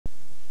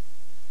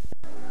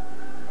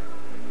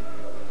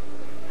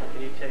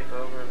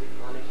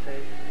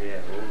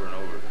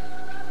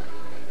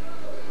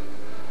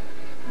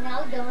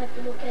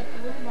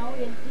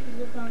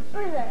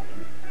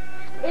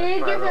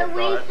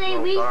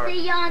what we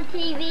see on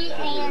TV,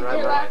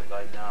 Angela.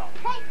 Right now.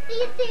 Hey,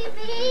 see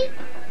TV?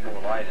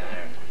 More light in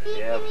there.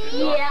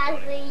 Yeah,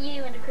 I see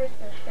you in the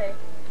Christmas tree.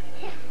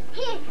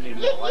 We need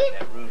more light in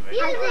that room. I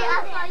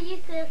saw you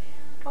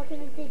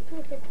walking into the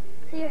Christmas.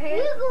 See your hair?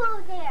 You go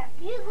over there.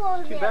 You go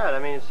over there. Too bad. I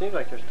mean, it seems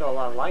like there's still a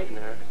lot of light in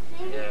there.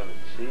 Yeah, but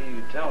see, you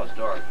can tell it's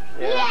dark.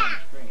 Yeah.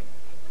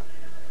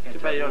 Too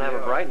bad you don't have a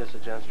brightness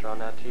adjuster on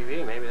that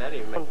TV. Maybe that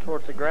even comes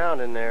towards the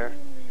ground in there.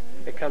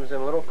 It comes in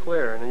a little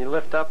clearer, and then you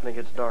lift up and it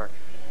gets dark.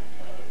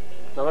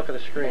 Now look at the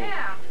screen.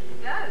 Yeah,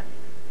 it does.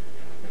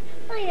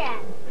 Look at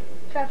that.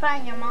 Try to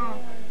find your mom.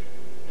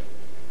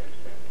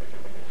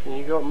 And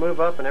you go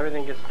move up and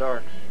everything gets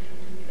dark.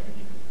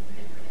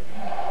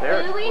 There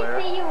it's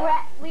clear.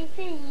 We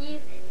see you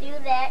do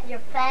that, your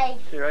face.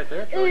 See right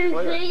there? It's really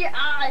clear. See your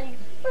eyes.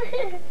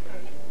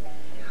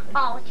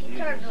 Oh, she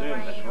turned zoom,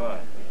 around. that's why.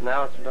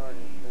 Now it's dark.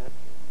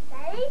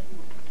 Ready?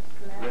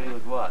 Ready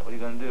with what? What are you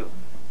going to do?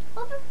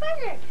 Open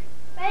present.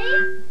 Ready?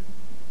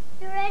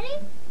 You ready?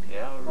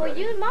 Yeah, we're Well,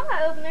 ready. you and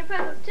Mama open their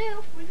presents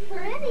too. We're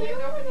ready.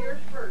 You open yours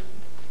first.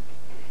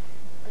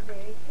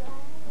 Very slowly.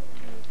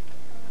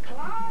 Come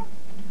on.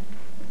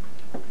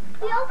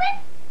 You open?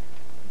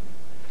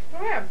 Go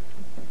ahead.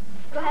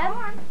 Go ahead.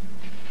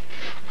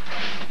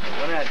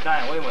 One at a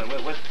time. Wait a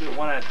minute. Let's do it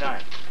one at a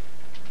time.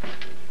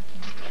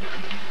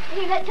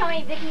 You let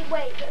Tony, Vicky,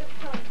 wait.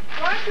 Tony.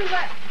 Why don't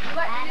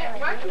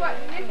you let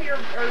Nicky or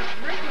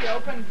Ricky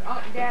open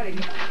Daddy?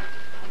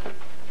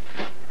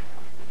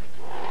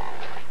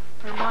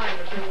 Or mine,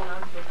 if they want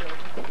I'm supposed to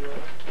open.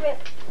 Rip,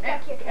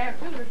 back here. And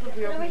Susan's supposed to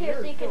be Over open here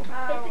so you can face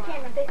the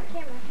camera, face the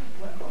camera.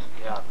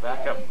 Yeah,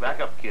 back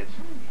up, kids.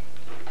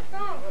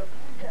 No.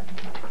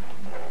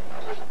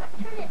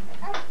 Turn it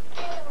up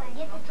the other way.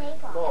 Get the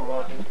tape off. Come on,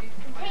 Martin.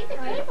 Take the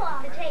tape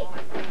off. The tape.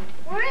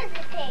 Where is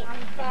the tape? On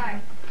the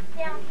side.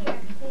 Down here.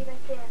 See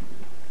right there.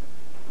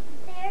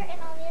 There and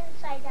on the other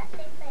side, that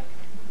same place.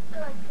 Go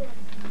like this.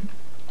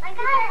 I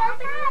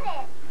got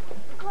it.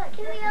 Good.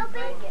 Can we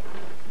open?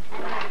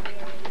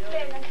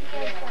 Here, let's do the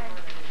other side.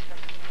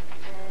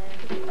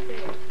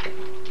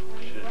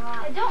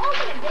 Don't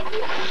open it, Vicky.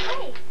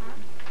 Wait.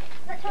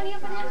 Let Tony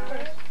open his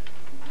first.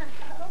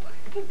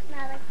 It's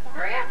not like that.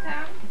 Hurry up,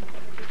 Tom.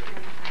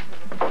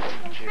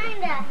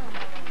 Kinda.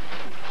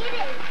 Get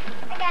it.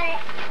 I got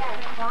it. Got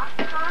a box,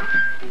 huh?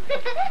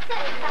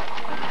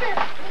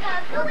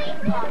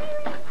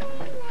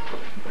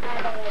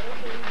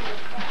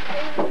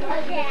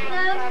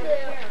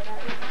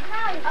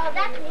 Oh,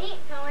 that's neat,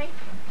 Tony.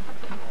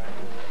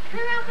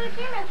 Turn around for the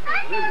camera.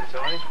 What is it,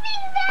 Tony?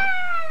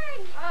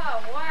 Oh,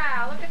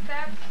 wow. Look at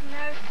that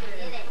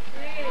snowsuit.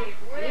 Gee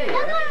whiz.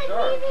 Look on the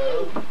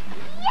TV.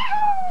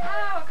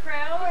 Oh,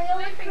 Crowell's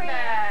sleeping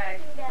bag.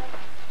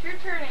 It's your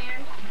turn,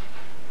 Ann.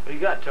 What you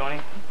got, Tony?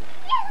 A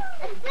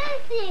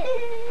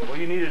snowsuit. Well,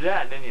 you needed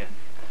that, didn't you?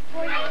 I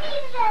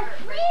needed a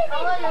sleeping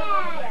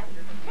bag.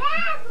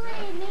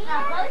 Badly, man. No,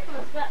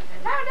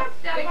 don't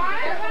step on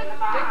it. Put it in the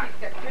box.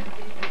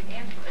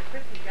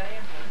 Christy's got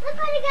answers. Look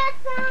what he got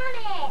on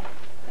it.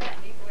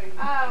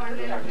 Oh, and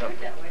then put it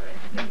that way.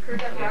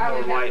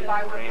 Look Light,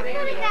 Look what he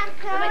got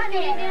on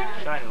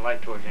it. Shine the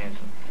light towards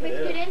Ansel. Mix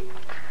it in.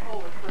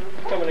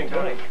 Coming in,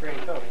 Tony. Screen,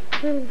 Tony.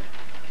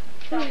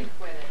 Tony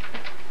quit it.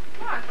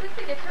 Come on,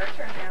 Sissy gets her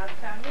turn now.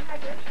 Tony, you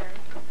have your turn.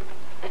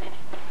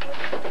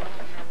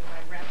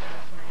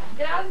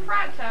 Get out in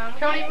front, Tony.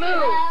 Tony,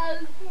 move.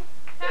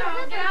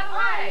 Tony, get out of the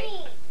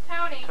way.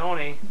 Tony.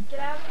 Tony. Get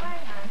out of the way,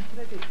 hon.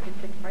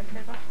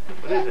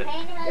 What is it?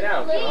 Get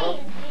out, Tom.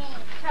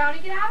 Tony,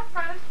 get out in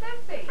front of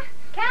Sissy.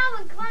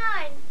 Calvin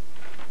Klein.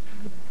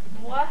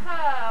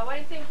 Whoa, what do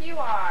you think you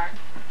are?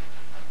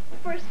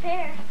 First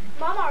pair.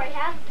 Mom already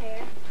has a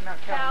pair. Not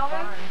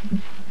Calvin.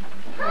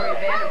 I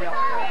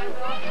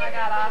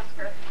got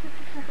Oscar.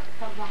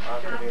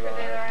 Oscar de la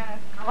Renta.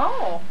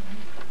 Oh.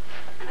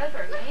 Those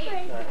are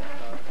neat.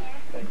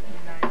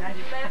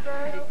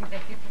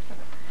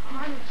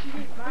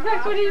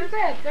 That's what he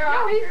said.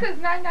 No, he says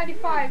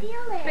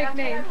 $9.95. Fake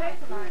name.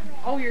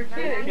 Oh, you're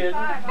kidding. Kidding.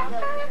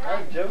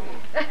 I'm joking.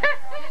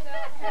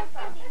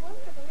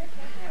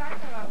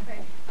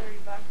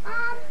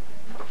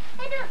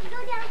 Hey, don't go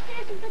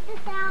downstairs and put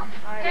this out.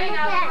 Okay,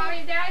 now it's Mommy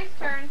and Daddy's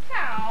turn.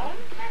 Town.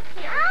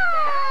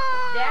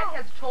 Oh. Dad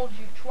has told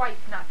you twice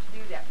not to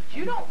do that, but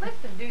you don't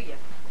listen, do you?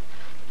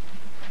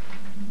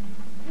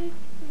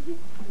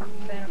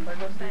 Santa Claus,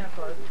 go Santa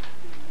Claus.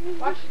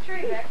 Watch the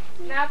tree, Vic.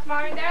 Now it's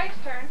Mommy and Daddy's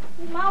turn.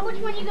 Mom, which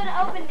one are you going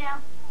to open now?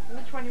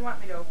 Which one do you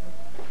want me to open?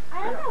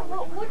 I don't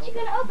know. What you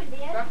going to open,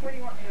 Dad? Buck, what do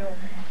you want me to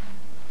open?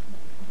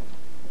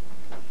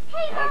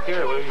 Hey, I don't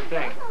care. What do you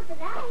think?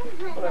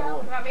 You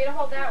want me to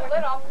hold that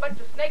lid off? A bunch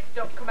of snakes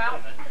don't come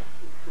out.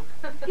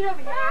 Get over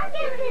here. I'll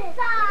get this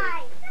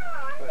side.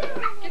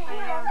 Get the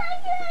hand.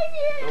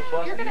 Don't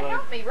fuss. You're going to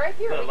help me right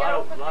here. Got We a gotta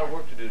lot open of that.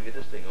 work to do to get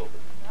this thing open.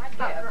 I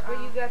guess.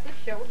 Well, you got this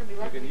show. We're going to be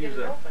lucky to get it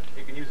open.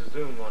 You can use a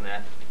zoom on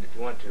that if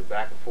you want to,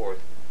 back and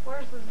forth.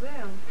 Where's the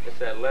zoom? It's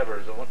that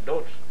lever.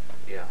 Don't.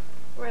 Yeah.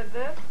 Where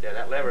this? Yeah,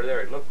 that lever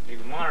there. Look, you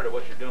can monitor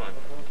what you're doing,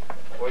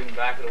 or you can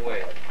back it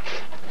away.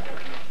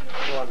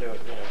 Go on, do it.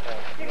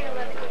 You're gonna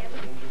love it, Cam.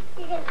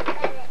 You're gonna love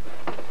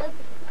it.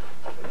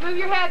 Move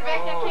your head, Vic.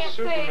 I Oh, can't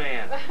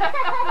Superman.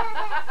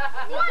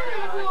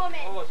 Wonder Woman.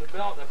 Oh, it's a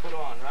belt I put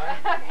on, right?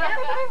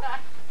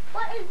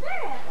 What is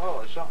that? Oh,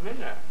 there's something in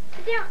there.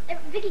 Sit down.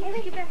 Vicky,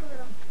 take it back a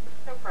little.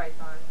 No price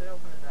on it, but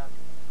open it up.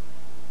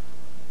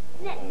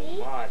 Isn't that Oh neat?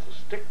 my, it's a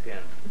stick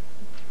pin.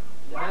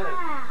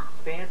 Wow.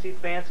 Fancy,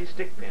 fancy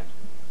stick pin.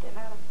 Getting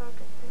out of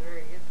focus.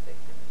 Very good stick.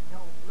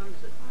 Don't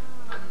lose it.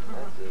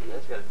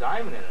 That's got a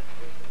diamond in it.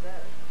 Yes, it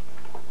does.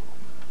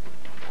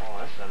 Oh,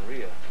 that's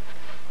unreal.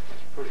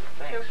 It's pretty.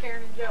 Thanks. Show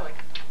Karen and Joey.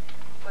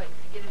 Wait,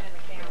 get it in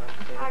the camera.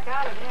 I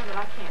got it in, but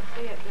I can't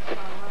see it this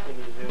far away. Can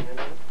you zoom in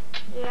on it?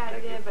 Yeah, I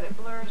did, but it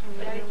blurs when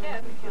you zoom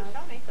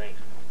in.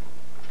 Thanks.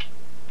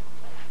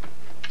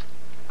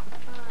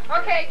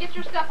 Okay, get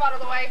your stuff out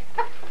of the way.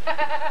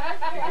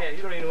 Yeah,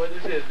 you don't even know what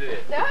this is, do you?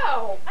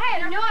 No. I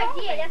have no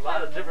idea. A That's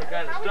lot of different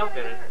kinds of stuff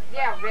in it.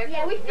 Yeah, Rick.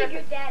 Yeah, we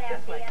figured that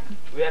out, yeah.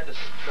 We have to,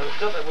 the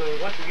stuff that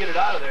once you get it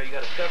out of there, you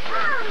got to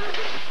separate it.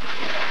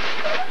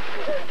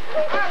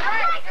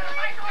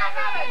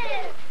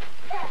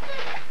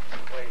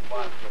 Wait,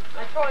 what?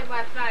 I told him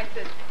last night, I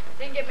said,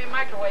 didn't get me a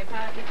microwave,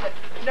 huh? He said,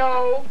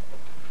 no.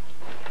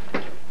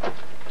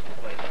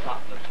 Wait, the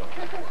top lifts off.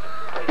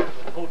 Wait,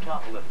 the whole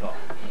top will lift off.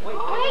 Wait.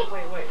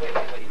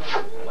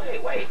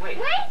 Wait,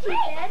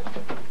 Jen.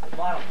 The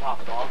bottom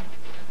pops off.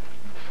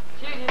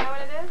 Jude, you know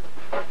what it is?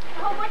 A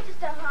whole bunch of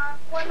stuff, huh?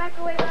 One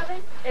microwave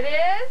oven? It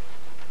is?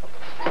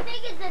 I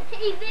think it's a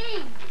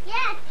TV.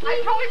 Yeah, TV.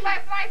 I told him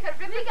last night, I said,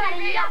 if it's a got a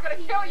TV, I'm going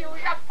to kill you. We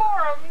got 4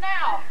 of them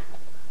now.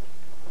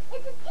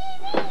 It's a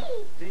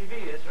TV.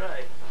 TV, that's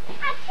right. A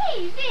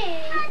TV.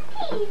 A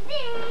TV.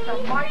 The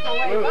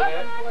microwave Move it.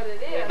 oven's what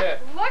it is. Yeah.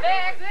 Look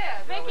at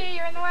this. Vicky,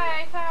 you're in the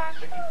way. Come on.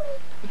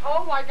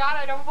 Oh my God,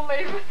 I don't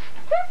believe it.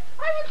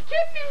 I was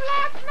kidding him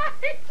last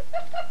night.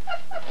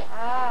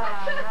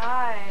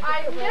 Nice. I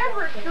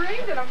never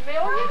dreamed in a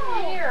million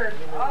years.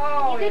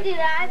 Oh, You could do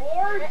that.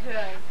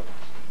 gorgeous.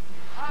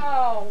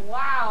 Oh,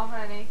 wow,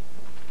 honey.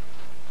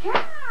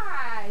 Gosh.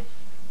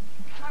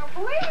 I don't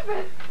believe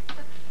it.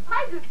 I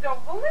just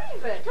don't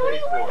believe it. Tony,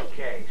 wait.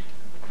 Cash.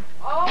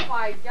 Oh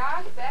my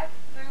gosh, that's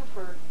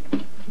super.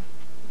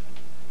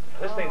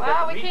 This thing's Well,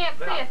 got we meat. can't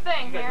see a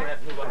thing You guys here. gonna have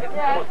to move on.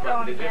 Yeah, it's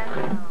going again.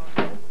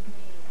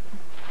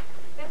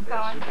 It's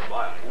going. Super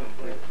fly.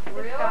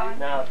 Really?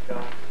 Now it's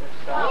gone. It's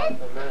stopped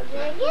for a minute.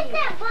 Get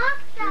that box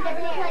out of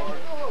there.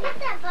 Get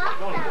that box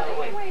Don't out go of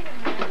away. there.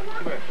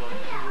 Come here, Tony.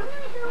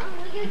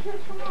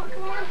 Come on.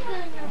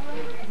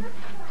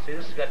 See,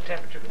 this has got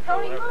temperature control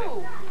Tony, and everything.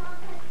 move.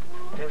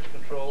 Temperature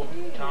control,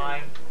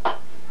 time. Got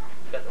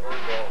the whole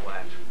ball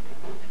waxed.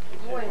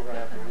 So we're going to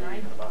have to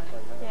leave in about 10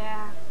 minutes.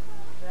 Yeah.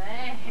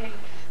 Thanks.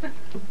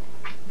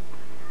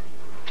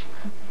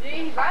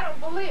 Jeez, I don't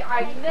believe,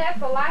 that's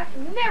the last,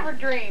 never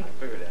dreamed. I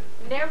figured that.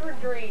 Never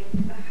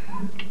dreamed.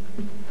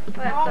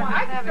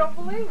 I just don't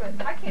believe it.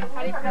 I can't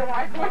believe it.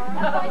 I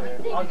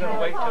was going to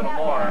wait till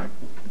tomorrow.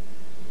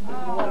 I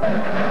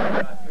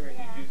figured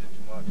you'd use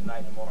it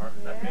tonight and tomorrow.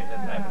 That means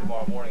that time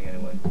tomorrow morning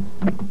anyway.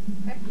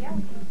 Heck yeah,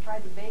 we can fry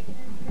the bacon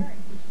in here.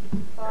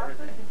 Sausage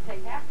and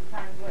take half the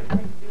time what it takes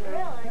to do it.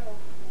 Really?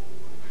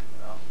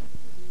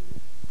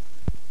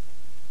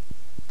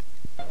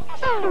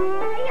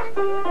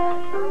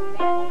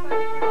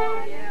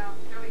 Yeah,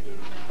 Joey gave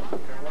me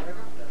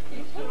that.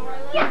 You sure?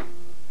 Yeah.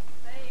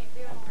 They ain't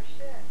doing more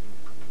shit.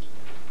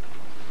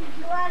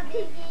 Well,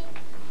 Vicky.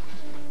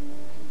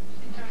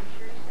 She's trying to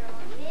sure she's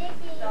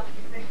Vicky. going.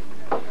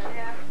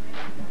 Yeah.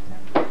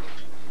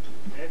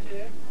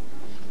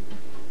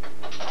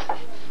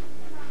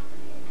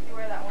 You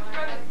wear that one?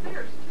 Got it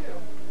Sears too.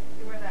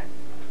 You wear that.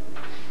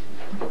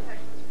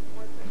 Texas,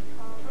 what's it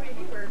called? Oh yeah,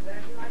 he wears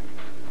that. He likes it.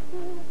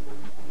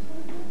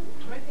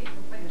 I think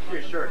he'll play It's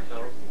your shirt,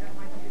 though. You don't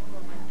like it.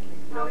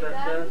 You know what that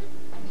says?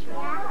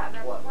 Yeah,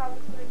 that's What?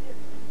 probably what it is.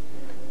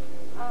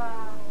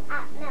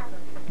 No.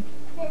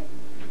 This.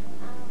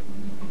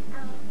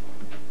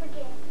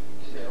 Forget.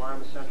 See,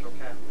 Lima Central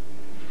Cap.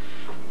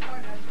 Oh,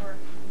 that's where.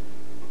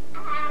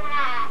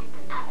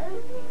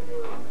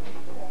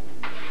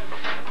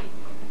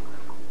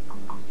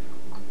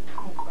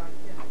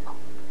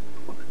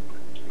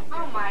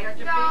 Oh my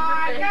God,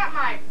 I got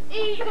my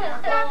eat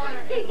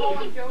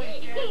going Joey's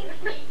jet.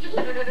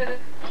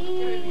 Give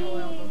me the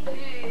oil.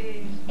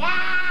 Jeez.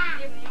 Yeah.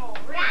 Give me the oil.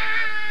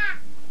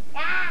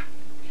 Yeah.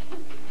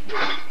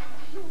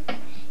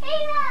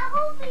 Hey,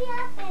 hold me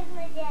up and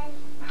we're done.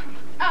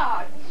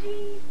 Oh,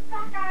 jeez.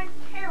 That guy's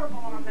terrible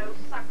on those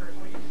suckers.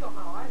 Well, you saw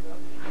how I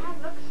look. I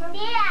look so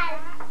Dad.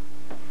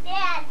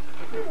 Dad.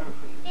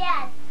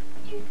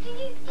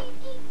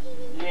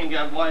 You ain't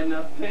got wide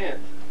enough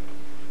pants.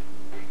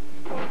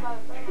 No,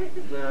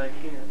 I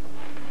can't.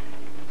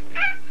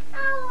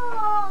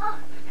 Oh.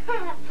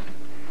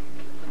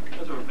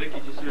 That's where Vicky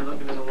just here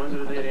looking in the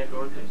window today at Aunt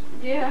Dorothy's.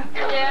 Yeah.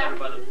 Yeah.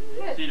 By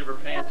the seat of her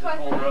pants, just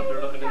hold her up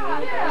there looking in the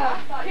window.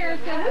 Yeah. Karen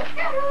said, let's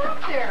get her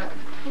up there.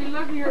 We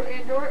look here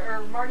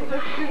and Marty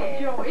looks at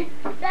Joey.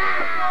 I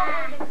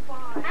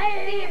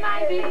think it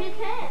might be in his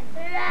hand.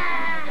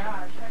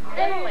 Gosh,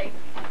 really?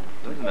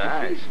 Look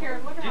Nice. Here,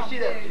 look at Did you how see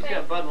that? big. Did you see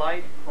that Bud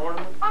Light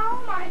ornament?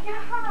 Oh my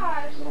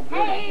gosh.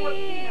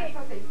 Hey.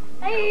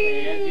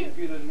 Hey.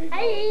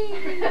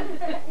 Hey.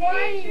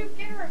 Why'd you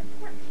get her a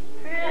 14?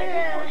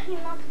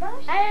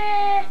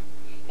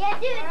 Yeah,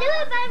 do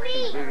it by me.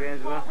 Big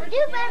Angela. Do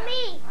it by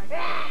me.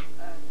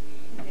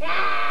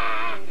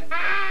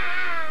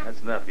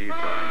 That's enough for you,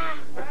 Tony.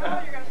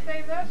 Well, you're going to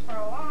save this for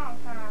a long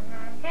time,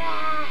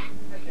 huh?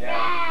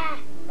 Yeah.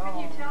 Can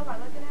you tell by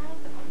looking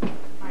at it?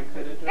 I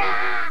could have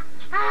done.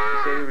 You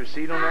say the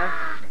receipt on that?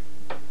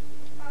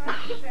 Oh,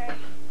 shit.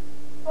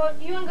 Well,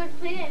 you want to go to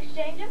Toledo and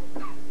exchange them?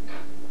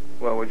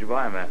 Well, where'd you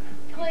buy them at?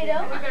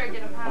 Toledo? We better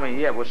get them I mean,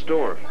 yeah, what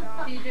store?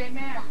 TJ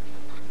Maxx.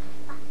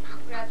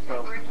 We got to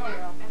take Rick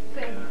here.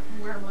 Save them.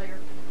 Wear them later.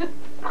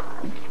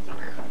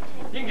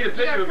 You can get a You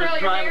picture gotta of curl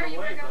us your hair, driving you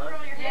away, better go bud.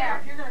 curl your hair. Yeah,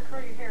 if you're gonna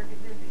curl your hair, get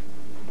busy.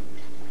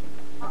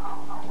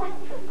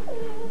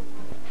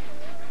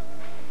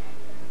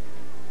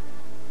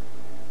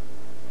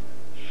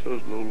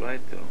 Shows low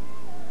light though.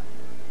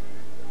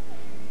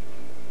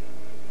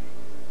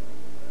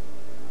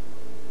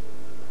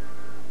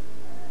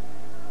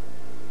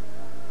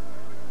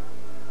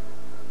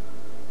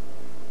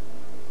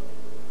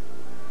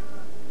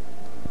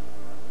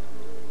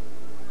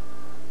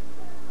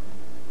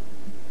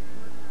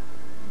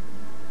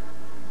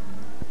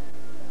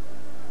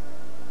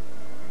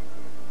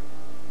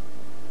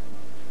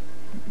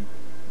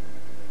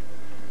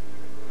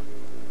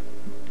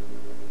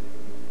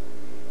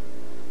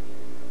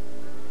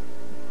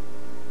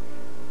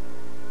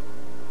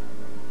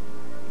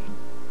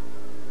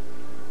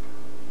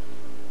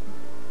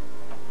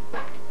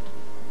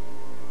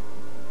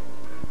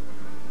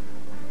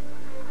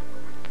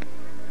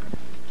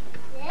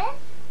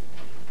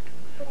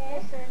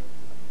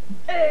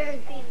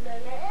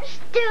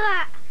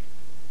 Stop!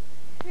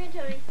 Come here,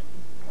 Tony.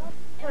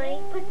 Tony,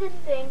 put this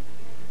thing,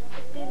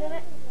 speed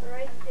limit,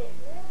 right there.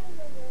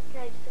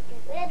 Can I just look at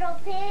it? Little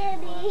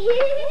Pammy!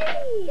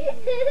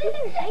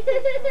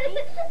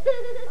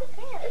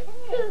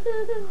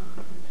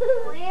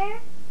 Where?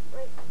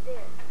 Right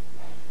there.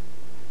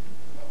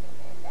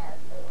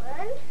 That's the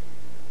one.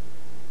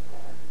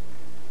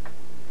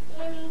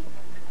 Annie.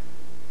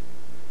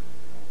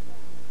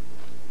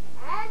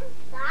 And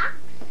socks.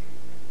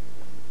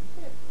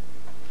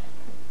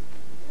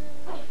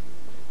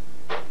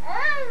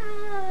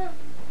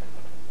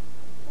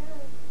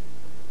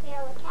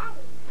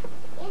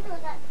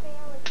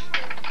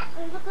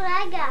 Look what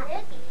I got.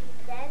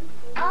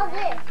 All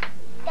this.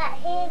 Got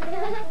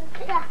handcuffs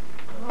and stuff.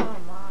 Oh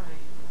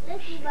my.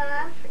 Looky,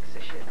 Mom. Fix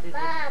this shit, did you?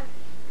 Mom.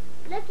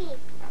 Looky.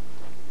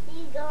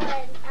 She's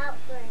going out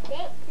for a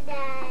date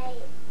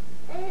tonight.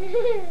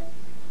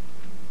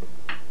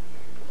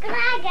 Look what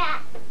I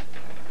got.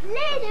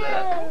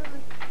 Play-Doh.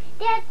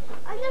 Dad,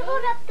 I'm going to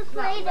hold up the It's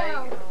not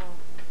Play-Doh. Lego.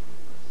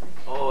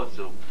 Oh, it's a.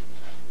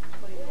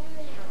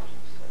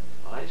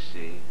 I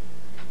see.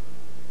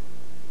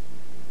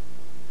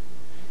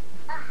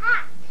 A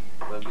hat.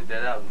 Well, get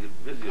that out and get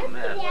busy on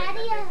that.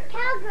 Daddy, a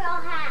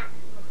cowgirl hat.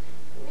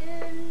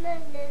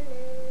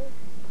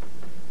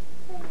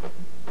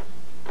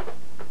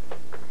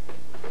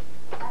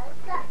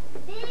 I've got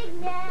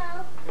big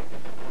now.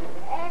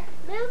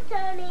 Move,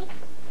 Tony.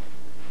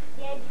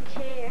 Daddy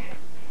chair.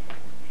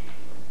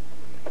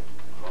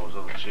 Oh, it's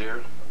on the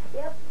chair?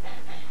 Yep.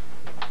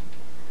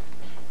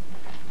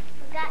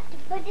 Forgot to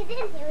put it in.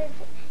 He was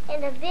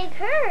in a big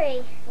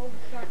hurry. Hold the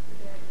sock for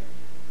Dad.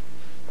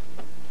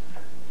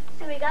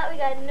 So we got a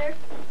Nerf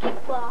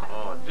kickball.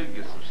 Oh, I did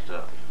get some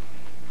stuff.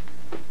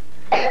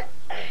 Good.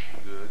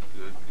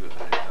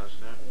 Anything else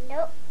there?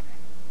 Nope.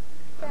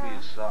 I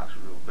need socks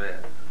real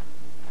bad.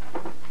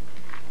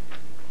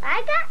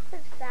 I got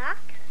some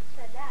socks.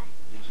 So did I.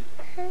 Did you?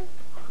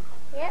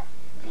 Yep.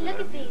 Good, Look I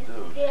at need these.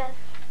 those. Yes.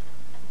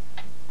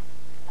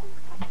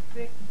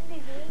 Vic, me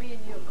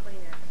and you a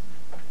Kleenex.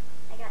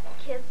 I got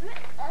Kismet.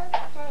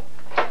 Okay.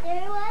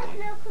 There was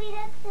no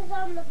Kleenexes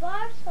on the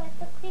bar, so I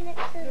put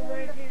Kleenexes They're on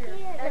right the here.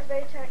 floor. That's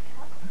very tart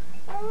cup.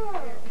 Oh,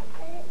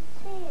 I didn't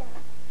see them.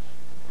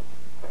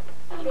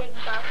 Big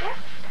bucket.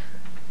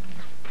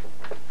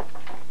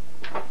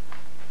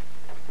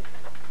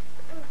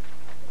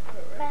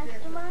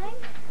 Mastermind.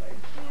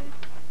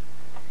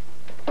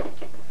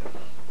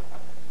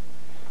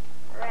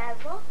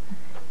 Razzle.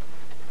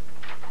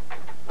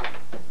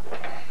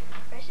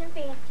 Fresh and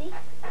fancy.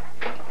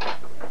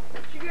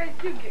 What you guys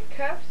do? Get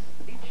cups?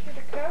 Each get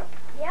a cup?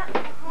 Yep.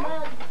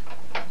 Mug.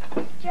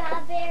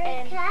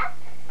 Strawberry cup.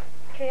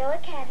 Crayola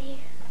caddy.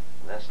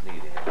 That's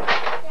neat.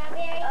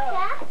 Strawberry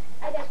cup.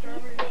 I got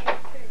Strawberry these things.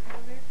 cheesecake,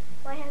 huh, Vic?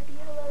 My happy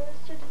hello is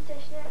to the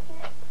stationery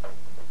kit.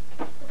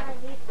 I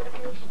need the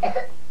station.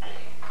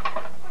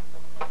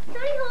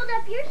 Tony, hold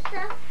up your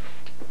stuff.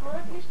 Hold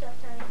up your stuff,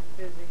 Tony.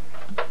 Busy.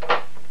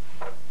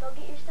 Go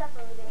get your stuff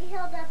over there. We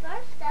held up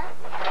our stuff.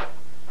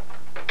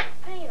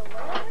 Hey, what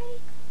are we?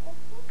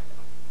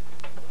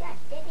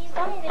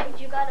 Some things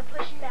you gotta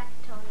push back,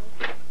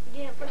 Tony.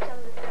 You didn't push some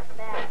of the stuff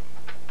back.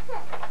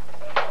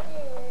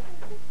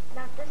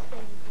 Not this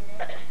thing, you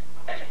did it.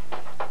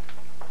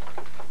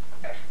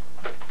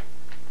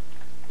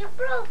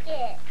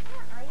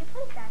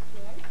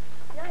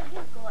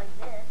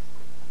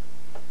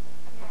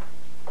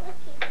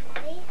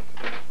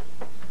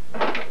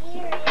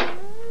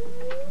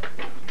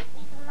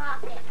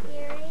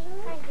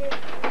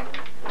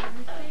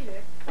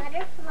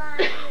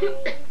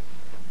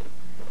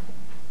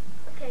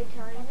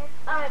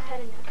 I've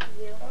had enough of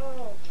you.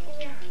 Oh,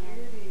 kitty.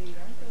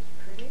 Aren't those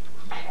pretty?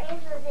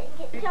 Angela didn't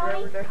get Big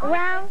Tony. rubber duck.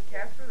 Around.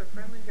 Casper, the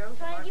friendly ghost.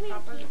 Tony, and give me the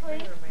Papa, key, the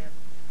please. sailor man.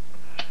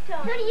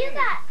 Tony, you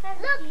got.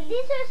 Look,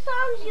 these are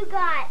songs you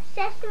got.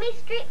 Sesame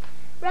Street,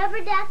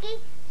 Rubber Ducky,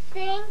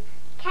 Sing,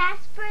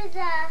 Casper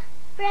the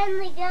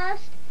Friendly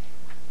Ghost,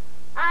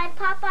 I'm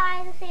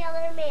Popeye the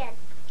Sailor Man.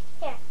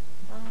 Here.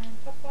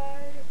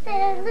 Popeye, the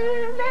Sailor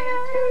Man.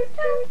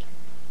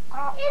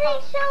 It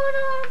ain't showing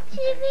on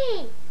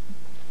TV.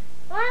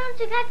 Why don't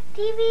you got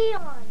the TV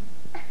on?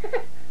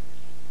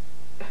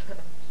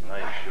 Now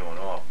he's showing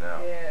off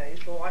now. Yeah,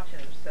 he's watching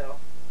himself.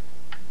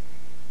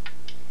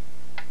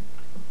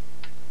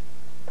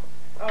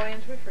 Oh,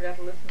 and we forgot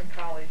to listen to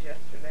College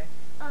yesterday.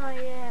 Oh,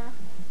 yeah.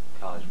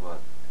 College what?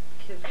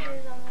 Kids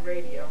on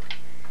radio.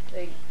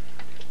 The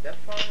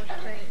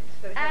farmers thing,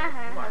 instead of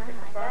having market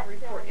farm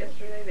report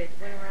yesterday, they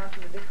went around to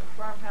the different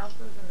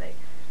farmhouses and they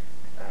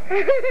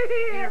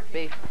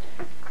interviewed.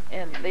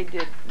 And they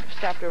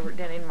stopped over at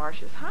Denny and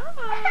Marsh's. Hi!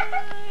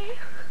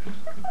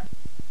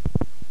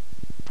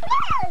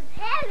 That was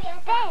heavy. I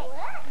thought,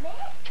 what,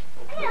 man?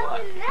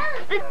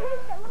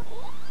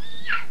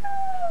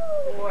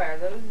 Boy, are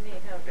those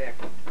neat, huh, Vic?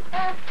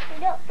 They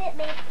don't fit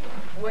me.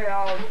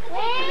 Well,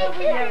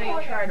 you haven't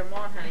even tried them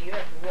on, honey. You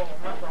have to roll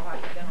them up or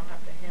then I'll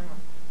have to hem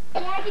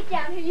them. Yeah, get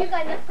down here. You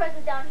got enough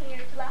presents down here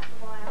to last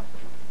a while.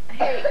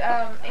 Hey,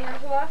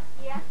 Angela?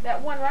 Yeah?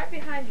 That one right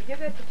behind you, give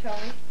that to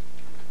Tony.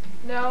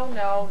 No.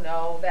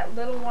 That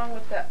little one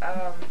with the,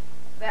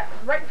 that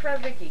right in front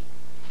of Vicky.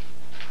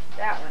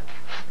 That one.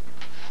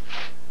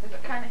 Is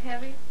it kind of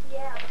heavy?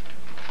 Yeah.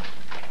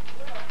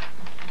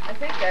 I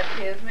think that's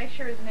his. Make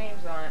sure his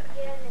name's on it.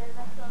 Yeah, it is.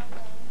 That's all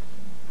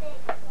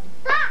I'm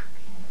Socks!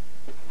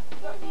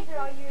 Look, these are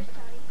all yours,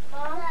 Tony.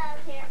 Mom,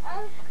 here.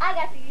 I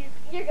got these.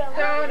 You're going to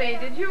Tony,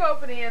 did you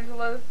open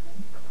Angela's?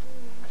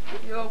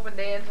 You opened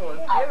Angela's.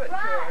 Give it to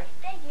her.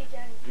 Thank you,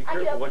 Tony. Be I can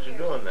careful open what you're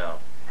yours. doing now.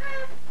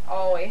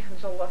 Oh,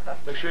 Angela.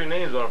 Make sure your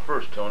name's on it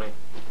first, Tony.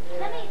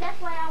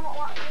 That's why I won't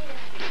want me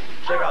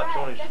to. Check out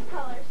Tony's. That's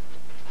colors.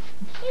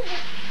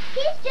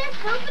 He's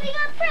just opening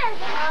up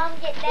presents. Mom,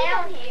 get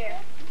down here.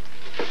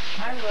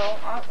 I will.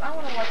 I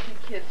want to watch you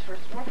kids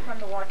first. It's more fun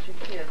to watch you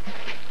kids.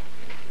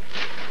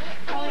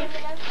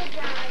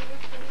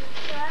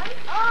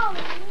 Oh,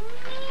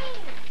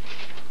 neat.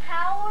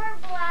 Power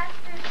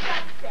Blaster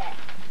Sunset.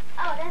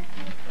 Oh, that's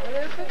beautiful.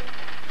 What is it?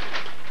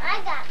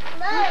 I got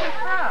Who's it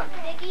from?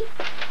 Vicky.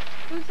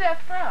 Who's that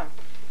from?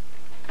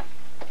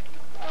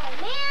 Oh,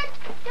 man.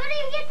 Don't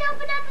even get to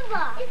open up the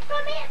box. It's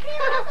from Aunt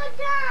Pam and Uncle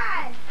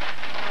John.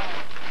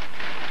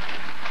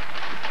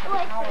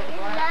 Wait, Power so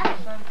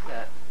Blaster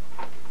Sunset.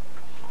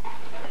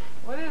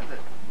 What is it?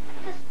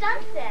 the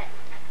stunt set.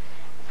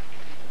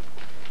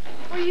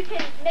 Where you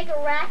can make a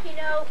rack, you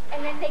know,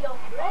 and then they go.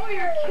 Oh,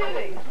 you're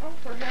kidding. Oh,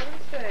 for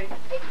heaven's sake.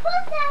 It's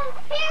supposed to have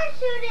a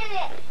parachute in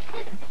it.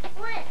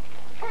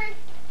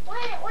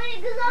 When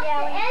it goes off the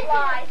edge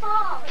and it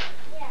falls.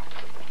 Yeah.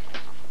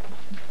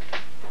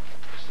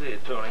 See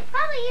it, Tony.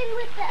 Probably in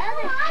with the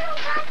other. I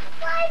don't got the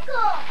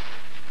cycle.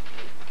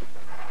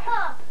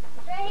 Oh,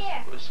 it's right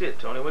here. Let's see it,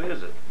 Tony. What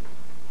is it?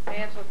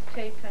 Angela's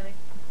tape, honey.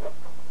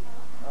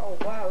 Oh,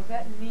 wow. Is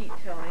that neat,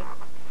 Tony?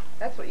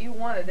 That's what you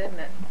wanted, isn't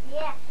it?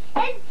 Yeah.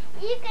 And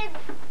you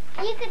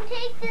can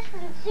take this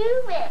and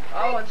zoom it.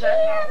 Oh, is that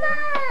how it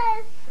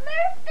pajamas?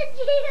 Smurf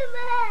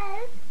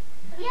pajamas.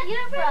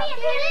 Yep, from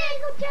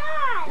Uncle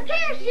John. The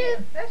parachute.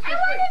 That's I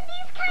just wanted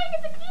these kind of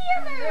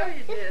pajamas. I know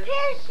you This did.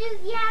 parachute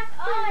you have to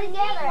put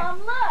together. Mom,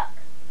 look.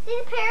 See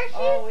the parachute?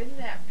 Oh, isn't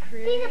that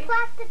pretty? See the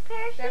plastic Is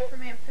that parachute?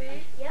 from Aunt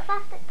Fee? Yep.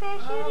 Plastic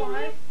parachute Oh, in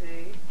I there.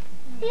 see.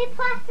 See the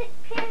plastic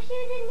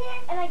parachute in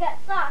there? And I got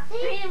socks.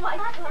 Green and white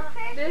socks.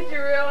 Did you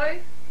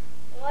really?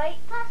 White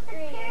plastic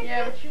parachute.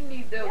 Yeah, but you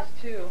need those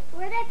too.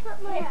 Where'd I put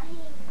my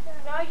jeans?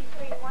 No, I use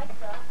green and white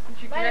socks. What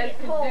you Mine guys get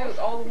can holes.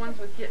 do, all the ones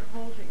with getting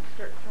holes, you can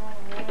start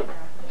throwing them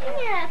around.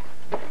 Yeah.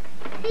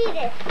 See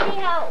this. See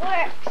how it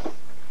works.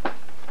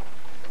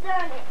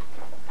 Darn it.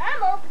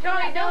 I'm opening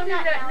Tony, that don't do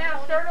donut that now.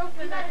 Tony. Start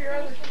opening You up gotta your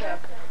other finish the stuff.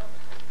 rest of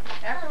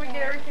them. After we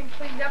get everything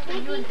cleaned up,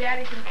 and you and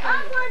Daddy can play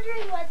I'm with it.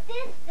 wondering what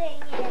this thing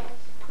is.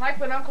 Like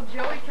when Uncle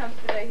Joey comes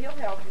today, he'll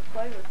help you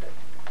play with it.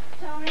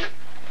 Tony.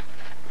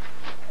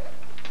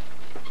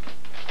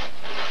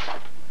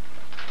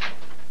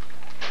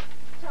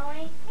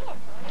 Tony. Yeah,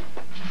 Tony.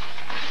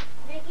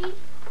 Vicky.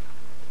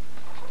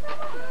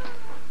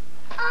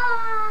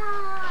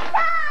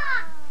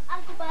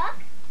 Uncle Buck.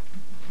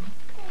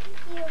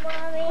 Thank you,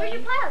 Mommy. Where's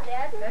your pile,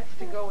 Dad? That's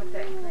to go with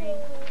that green,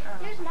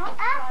 Here's Mom's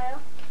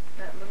pile.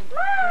 that little...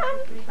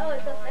 Oh,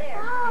 it's up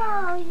there.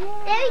 Oh,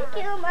 yeah.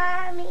 Thank you,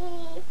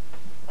 Mommy.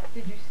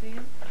 Did you see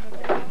him?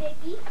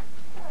 Vicky.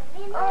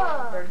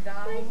 They're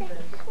dolls and...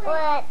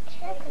 What?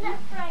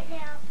 That's right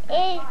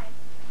now.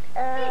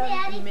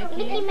 Daddy,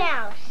 Mickey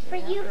Mouse. For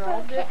Yeah, you they're all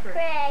from different.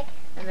 Craig.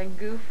 And then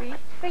Goofy.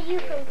 For you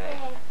from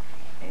Craig.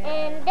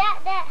 And that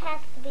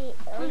has to be,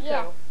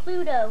 yeah,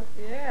 Pluto.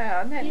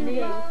 Yeah, isn't that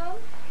neat?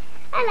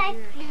 I like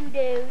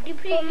Pluto.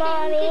 For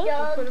Mommy.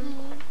 Put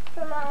 'em-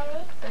 For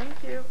Mommy.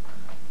 Thank you.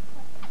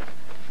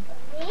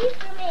 For me,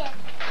 for me.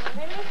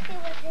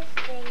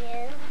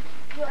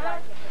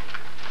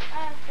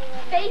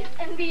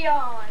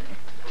 on.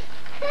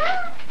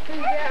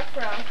 Who's that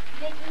from?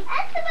 Vicky.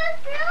 That's the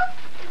most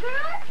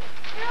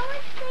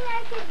girlish thing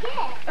I could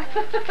get.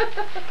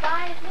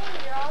 Fine with me,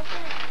 you're all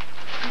good.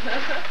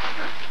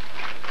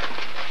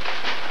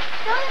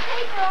 Throw the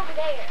paper over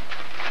there.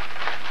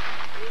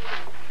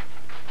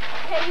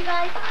 Okay, you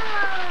guys. Oh,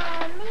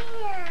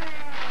 man.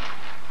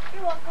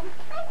 You're welcome.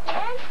 Thanks,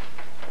 Dan.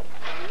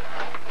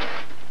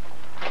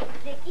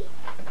 Vicky.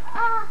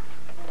 Oh.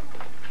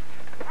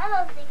 I'm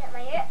opening up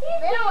my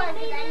little one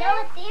because I know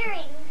it's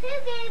earrings. Who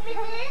gave me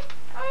this?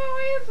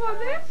 Oh, Angela,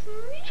 that's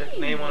neat. Check the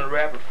name on the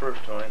wrapper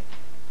first, Tony.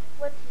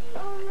 What's neat?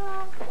 Oh,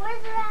 no.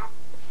 Where's the wrap?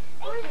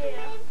 Where's the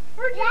name?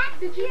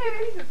 Did you get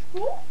these at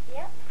school?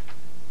 Yep.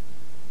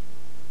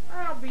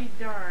 I'll be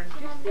darned.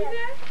 Did you see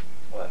that?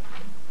 What?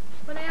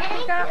 When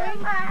Angela got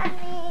me?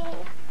 Mommy.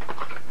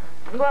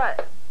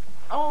 What?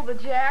 Oh, the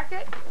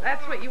jacket?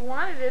 That's what you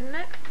wanted, isn't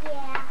it?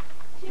 Yeah.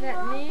 Isn't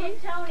that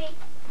neat? Tony.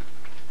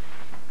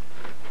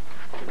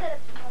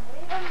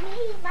 For me,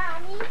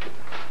 Mommy.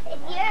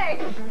 It's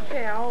yours.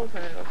 Okay, I'll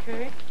open it,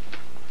 okay?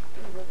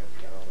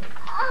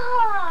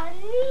 Oh,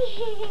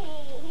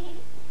 neat.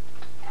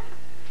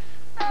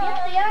 Yes,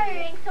 they are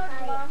earrings, don't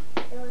you, Mom?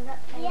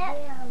 Yep.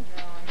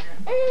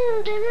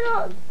 Ooh, the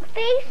little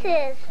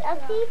faces of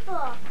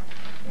people.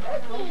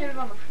 Don't get it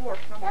on the floor,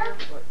 it's on your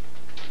foot.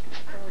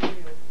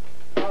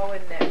 Oh,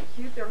 isn't that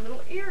cute? They're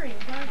little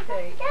earrings, aren't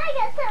they? Now I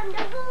got something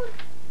to hold.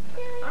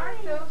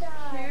 Aren't those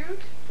cute?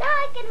 Now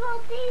I can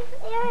hold these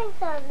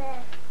earrings on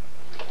there.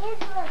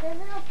 Angela, they're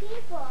little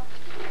people.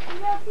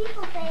 Little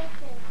people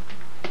faces.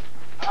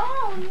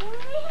 Oh,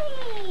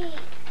 neat.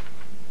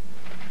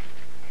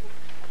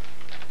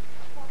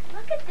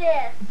 Look at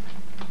this.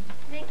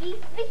 Vicky,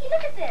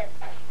 look at this.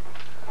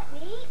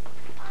 Neat.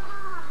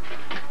 Oh,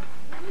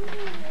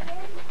 neat.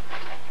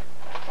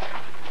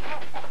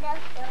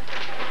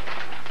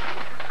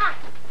 Aha.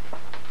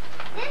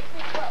 This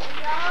is what we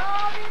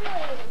all been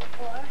waiting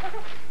for.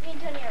 Me and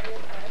Tony are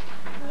real first.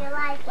 You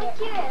like it? What's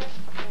yours?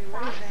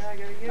 Socks.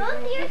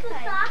 Both yours are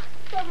socks,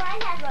 so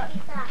mine has to be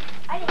socks.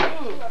 I didn't get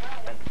two of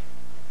mine.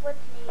 What's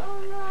neat? Oh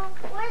no.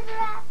 Where's the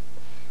wrap?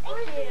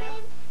 Where's the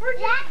name?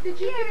 Did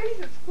you get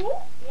these at school?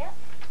 Yep.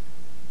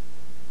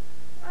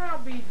 I'll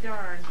be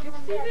darned. Did you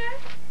see that?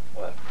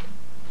 What?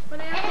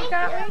 When Angela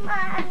got me?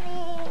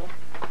 Mommy.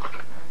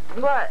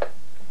 What?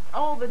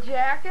 Oh, the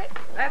jacket?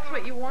 That's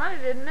what you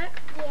wanted, isn't it?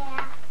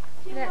 Yeah.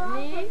 Isn't that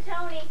neat?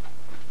 Tony.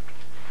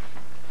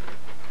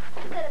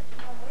 For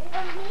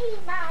me,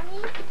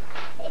 Mommy.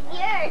 It's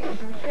yours.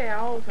 Okay,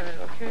 I'll open it,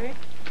 okay?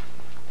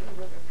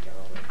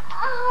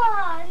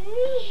 Oh,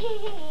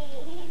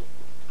 neat.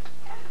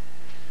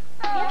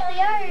 Yes, they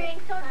are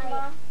earrings, don't you,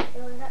 Mom?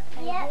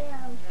 Yep.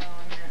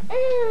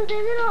 Ooh, the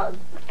little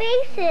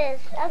faces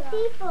of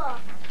people.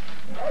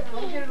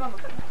 Don't get it on the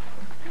floor.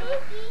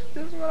 Mickey.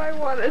 This is what I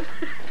wanted.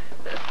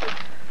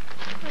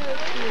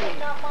 That's neat.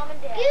 Not Mom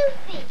and Dad.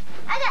 Goofy.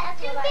 I got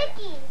two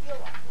Mickeys.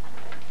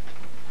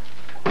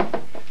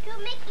 Two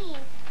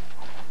Mickeys.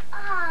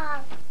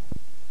 Ah.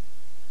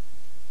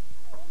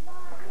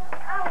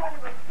 I wonder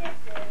what this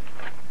is.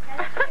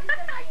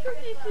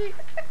 Cookie sheet.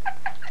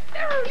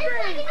 That was Just like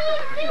great. you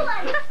need two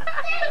ones.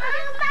 Thank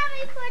you,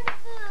 Mommy, for the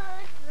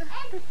food. And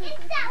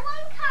it's that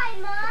one kind,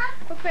 Mom.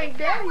 Well, thank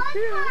Daddy, That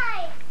too. one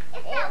kind.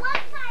 It's that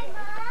one kind,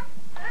 Mom.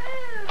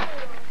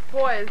 Ooh.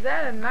 Boy, is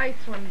that a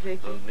nice one,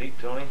 Vicky. Those neat,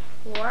 Tony?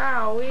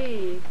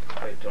 Wowee.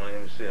 Hey, Tony,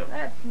 let me see them.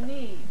 That's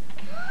neat.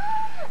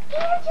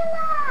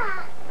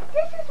 Angela,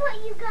 this is what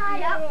you got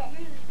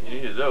it. You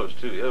needed those,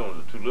 too. The other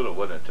ones are too little,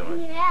 wasn't it,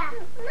 Tony? Yeah.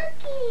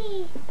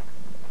 Looky.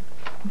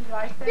 You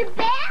like The that?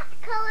 bath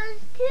colors,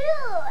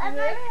 too. I'm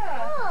like,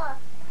 Yeah. cool.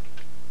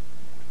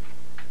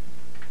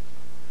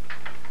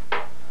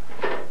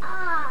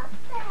 Ah,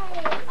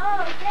 thanks.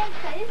 Oh, thanks.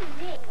 This is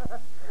neat.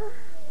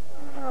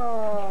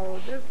 Oh,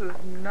 this is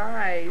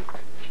nice.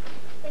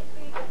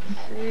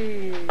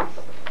 Jeez.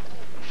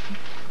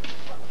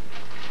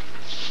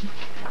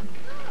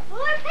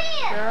 More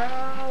pants.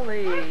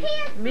 Golly. More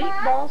pants,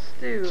 Meatball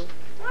stew.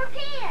 More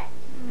pants.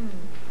 Hmm.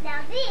 Now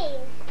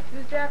these.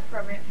 Who's that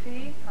from, Aunt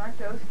Fee? Aren't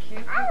those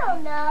cute? I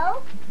don't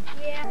know.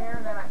 Yeah.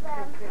 They're not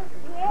good.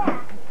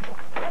 Yeah.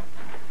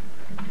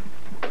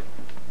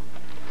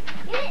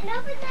 You didn't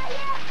open that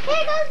yet?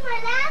 Here goes my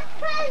last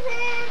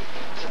present.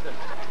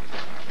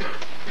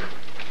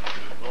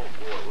 Oh,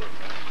 boy, look.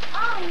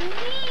 Oh,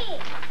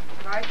 neat.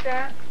 Like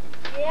that?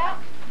 Yep.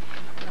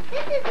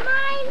 This is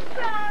mine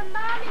from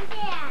Mom and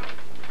Dad.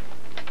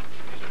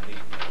 These are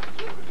neat.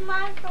 This is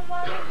mine from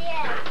Mom and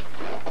Dad.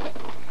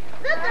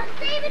 Look, I'm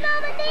saving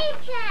all my name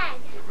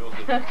tags. They're real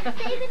good. I'm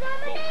saving all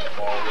my Go name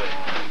far away.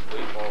 tags.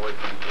 Way far away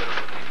from each other.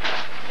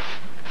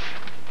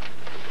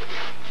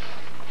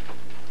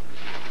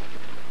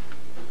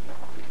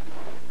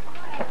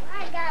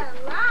 I got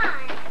a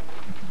lot.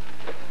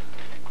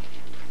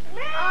 Oh,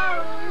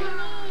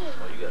 neat.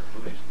 Oh, you got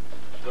booty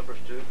slippers,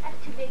 too? That's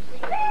too big for you.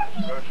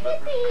 Slippers?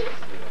 Slippies.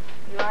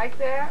 You like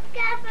that?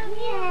 Got from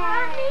you,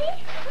 Mommy.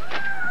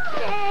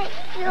 Thank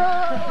you.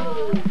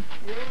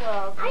 You're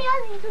welcome. I got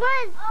these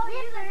ones. Oh,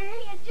 yours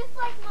are just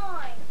like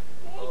mine.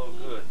 Oh,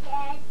 good.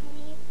 Daddy.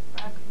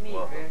 That's neat,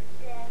 Welcome. Vic.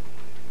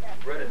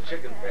 Bread and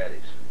chicken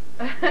patties.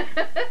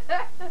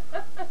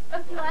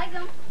 You like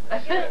them?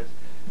 Yes.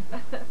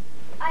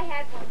 I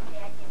had one,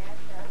 Dad, you know,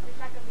 so there's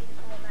not going to be the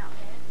full amount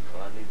there.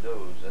 Well, I need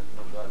those. That's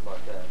no doubt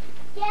about that.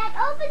 Dad,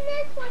 open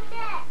this one,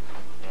 Dad.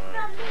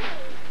 From me.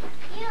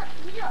 You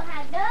don't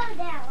have no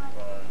that one.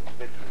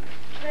 Pictures.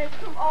 But it's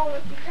from all of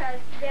us because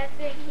that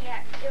thing he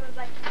had, it was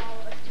like from all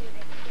of us too,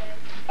 because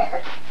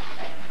that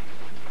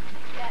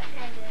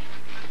kind of,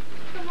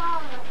 from all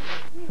of us.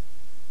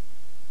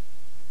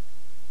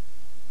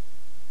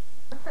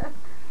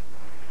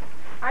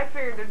 I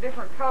figured they're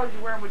different colors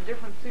you wear them with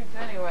different suits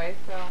anyway,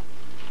 so.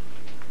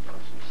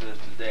 She says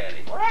to Daddy.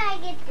 Where did I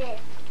get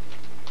this?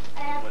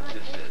 What's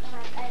this is?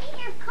 In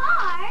your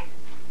car.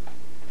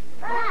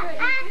 Okay,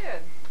 you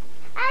did.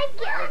 I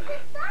got the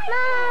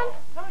Mom.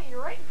 Tony,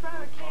 you're right in front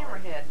of the camera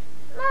head.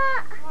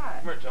 Mom. What?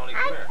 Come here, Tony.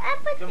 Come here.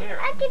 Come here.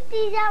 I get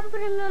these out and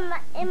put them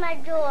in my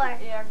drawer.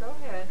 Yeah, go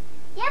ahead.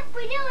 Yep,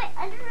 we do it.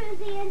 Underoos,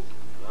 Ian.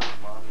 Well,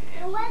 Mommy, It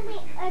answers wasn't this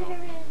again.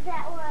 underoos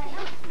that one.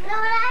 You know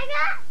what I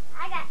got?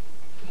 I got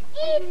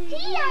E.T.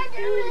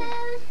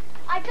 underoos.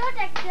 I told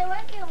that kid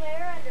I can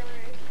wear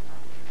underoos.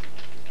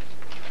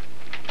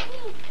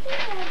 E.T.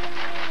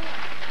 underoos.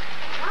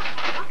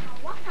 Waka, waka,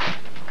 waka.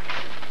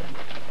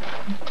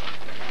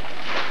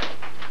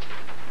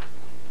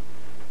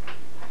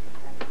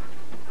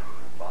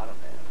 Bottom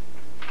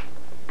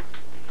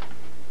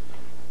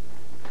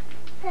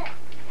half.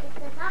 It's a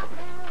top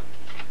now.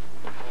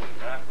 Holy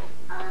mackerel.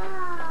 I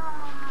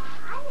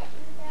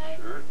didn't know.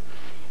 Shirt.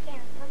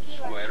 Again, looky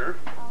like- Sweater.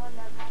 Oh,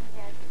 no, mine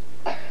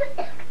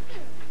does.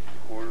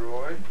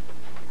 Corduroy.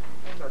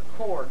 Those are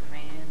cords,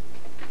 man.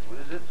 What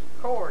is it?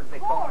 Cords, they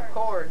call them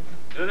cords.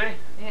 Do they?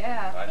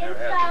 Yeah. I never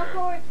In-style had them.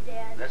 cords,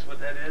 Dad. That's what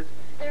that is?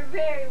 They're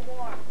very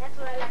warm. That's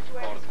what I like to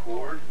wear. Called to a school.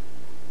 cord?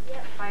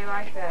 Yep. How you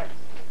like that?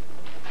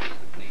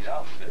 Neat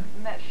outfit.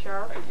 Isn't that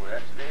sharp? I wear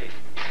that today.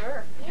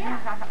 Sure. Yeah.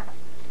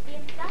 Be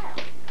in style.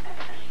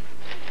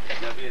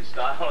 Gonna be in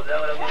style? Is that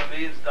what I'm gonna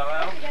be in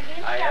style? You're gonna be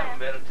in I style. haven't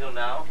been until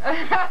now.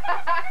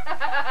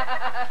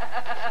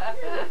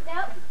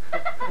 Nope.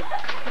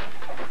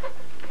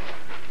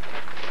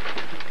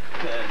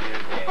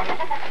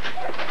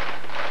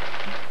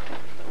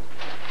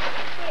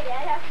 Hey,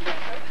 Dad, have to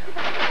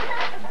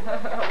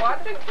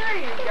Watch it through,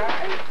 you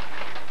guys.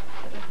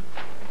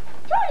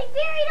 Tony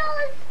buried all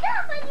his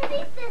stuff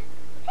underneath this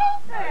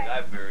paper.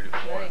 I buried it I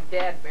for him. think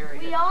Dad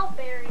buried We it. all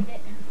buried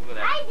it. We're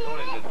gonna I have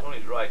did it.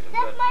 Tony's right.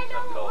 That's my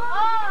number one.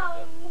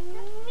 Oh,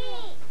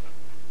 me.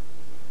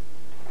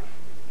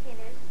 Okay,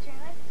 there's a turn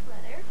like a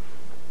sweater.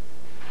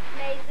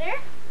 Laser.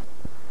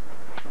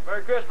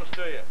 Merry Christmas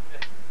to you.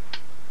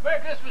 Merry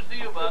Christmas to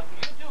you, Buck.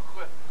 You too,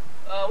 quick.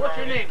 What's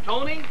your name,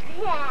 Tony?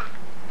 Yeah.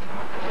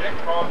 Nick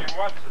called him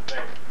what's his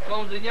name?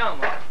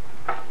 Gonzayama.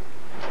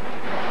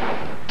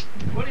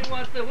 What do you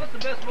want to? What's the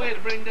best way to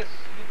bring this?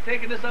 You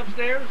taking this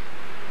upstairs?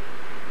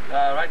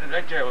 Right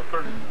there. We'll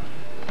put it.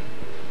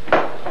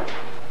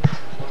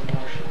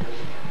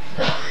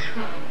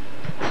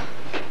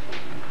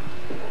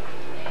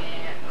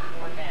 And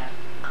more down.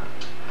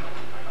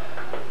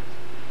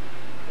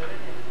 Put it in.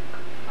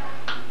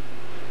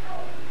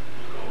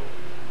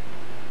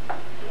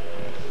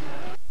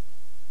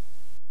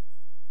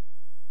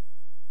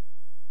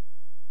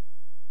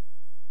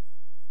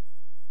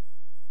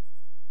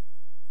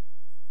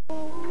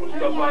 We'll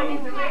stop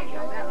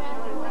by.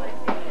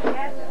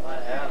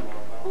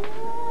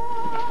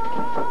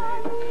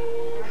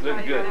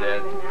 Look good,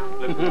 Dad.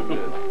 Look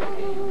good.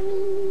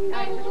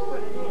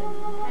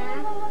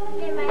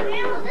 Okay, my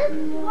grandma, this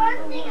is one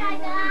thing I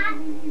got.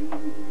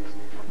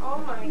 Oh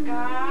my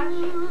gosh.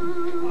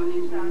 What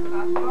new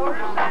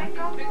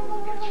motorcycle?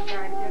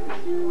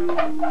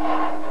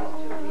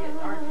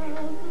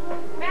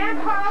 Man,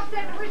 Paul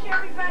said to wish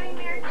everybody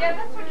Merry Christmas. Yeah,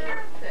 that's what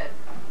Karen said.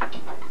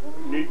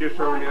 Need this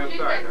over the She other said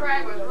side.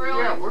 Craig was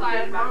really Yeah, we're excited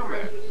getting about on it.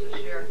 Christmas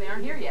this year. They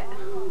aren't here yet.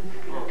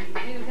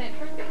 He was saying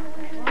Tristan.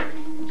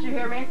 Did you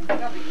hear me?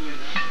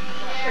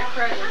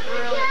 Craig was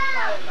really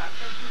excited about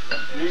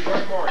Christmas. Need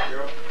one more,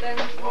 Joe. Then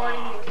this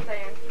morning he was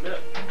saying,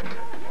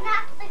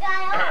 Knock the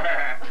guy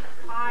off.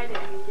 I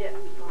didn't get my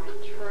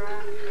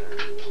truck.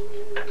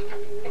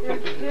 You're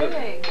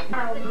kidding.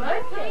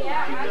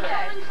 Yeah,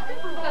 Monday.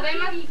 So they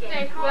must have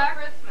stayed home for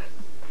Christmas.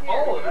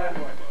 Oh, that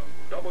one.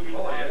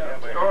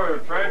 Oh,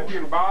 Frankie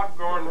and Bob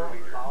going to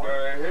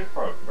his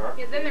folks, huh?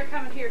 Yeah, then they're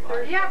coming here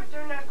Thursday. Yeah, but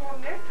they're not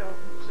going there till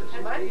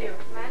Monday.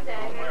 Monday,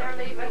 and then they're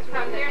leaving.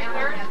 Come here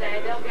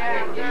Thursday. They'll be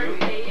here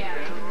Thursday, yeah.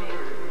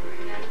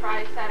 And then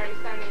Friday, Saturday,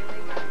 Sunday, and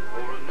leave Monday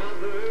morning.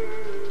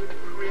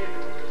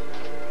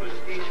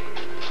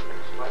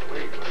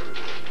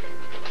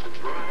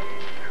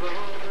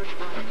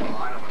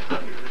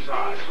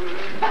 Sock.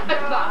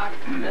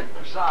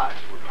 Massage.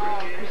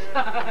 Oh,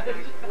 massage.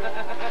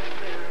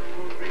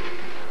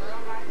 Real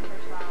nice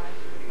massage.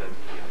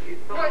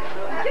 What?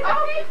 Get the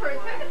paper.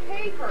 It's in the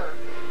paper.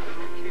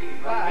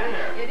 But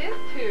it is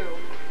 2.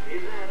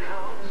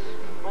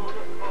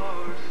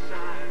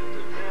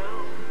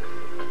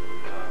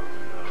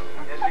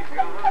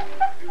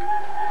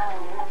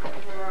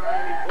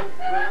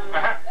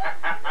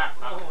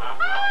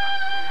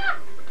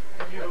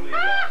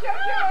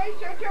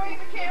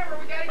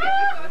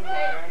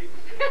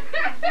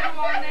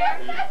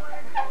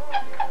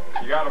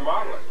 You gotta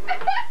model it.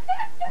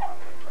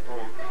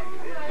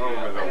 Throw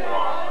him in the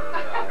water.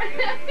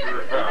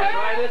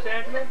 Try this,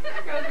 Angela.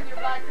 Goes in your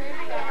black cream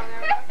down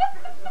there.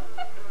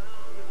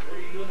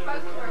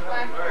 Supposed to wear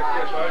black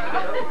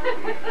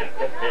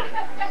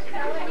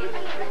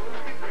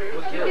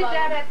You did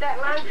that at that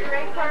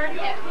lingerie party?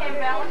 at Ken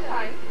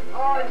Valentine's.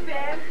 Oh, it's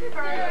bad.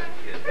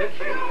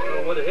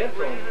 With a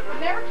headphone.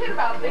 Never kid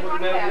about it. They What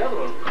was want the matter that.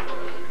 with the other one?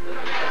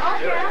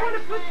 Okay, I want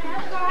to put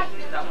some sauce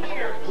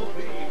here.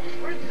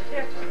 Where's the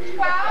difference?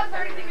 Well, is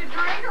there anything to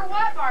drink or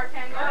what,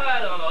 bartender?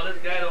 I don't know.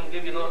 This guy don't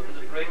give you nothing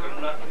to drink or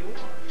nothing.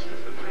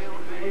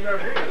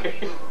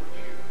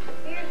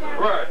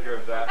 Where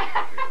goes that?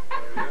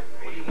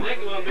 What do you think?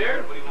 You want a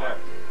beer? What do you want?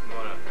 You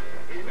want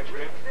a mixed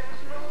drink?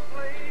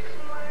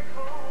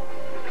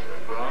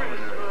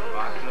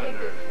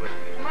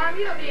 Mom,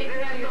 you don't need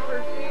anything on your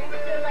first week.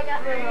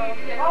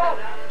 Oh,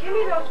 give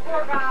me those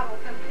 4 bottles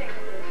and take them.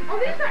 Oh,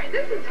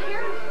 this is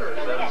Karen's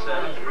first.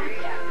 7-7.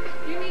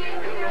 Do you need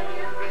anything on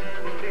here?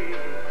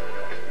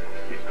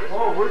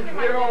 Oh, where'd you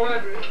get all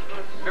that?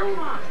 Those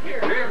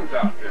limbs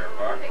out there,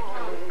 Buck.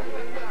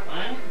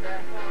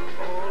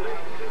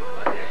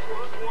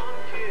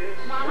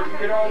 Where'd you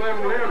get all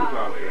them limbs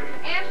out there?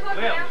 Angela,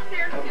 Limbs.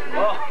 downstairs doing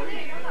Oh,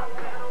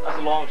 that's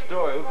a long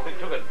story. We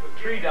took a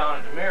tree down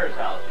at the mayor's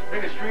house.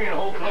 Biggest tree in the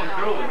whole Plum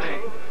Grove, I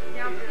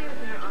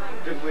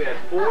think. We had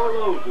 4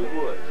 loads of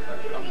wood.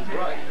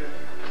 Right.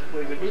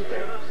 What did we do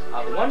there?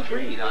 One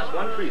tree. Now, it's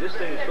one tree. This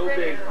thing is so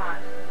big.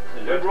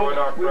 That's what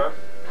our press?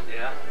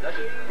 Yeah, that's a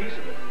piece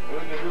of it.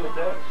 What are we going to do with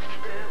that?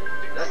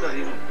 That's not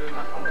even...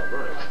 I'm going to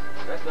burn it.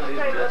 That's not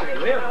even... That's a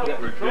limb.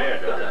 We're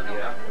dead.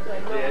 Yeah.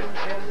 Dead.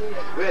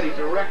 We had to use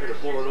a record to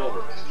pull it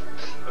over.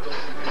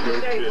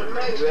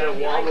 We had a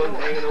wobbling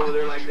hanging over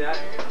there like that.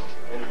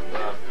 And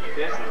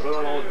bent and run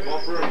on all the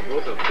bumper and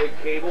broke a big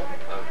cable.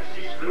 A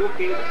steel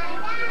cable.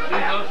 See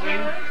those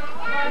things?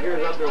 And here's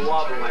up there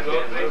wobbling like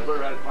that. And the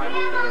bird had to climb up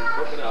there and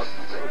hook it up.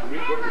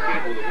 Re-hook the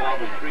cable with a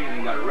wobbly tree and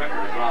he got a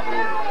record to drop it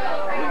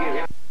over. We gave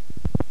him...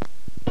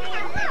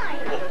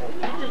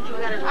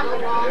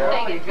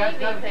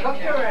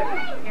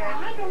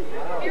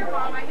 Here,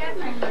 Mom, I had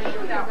some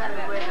shoes out for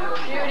that.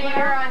 Judy,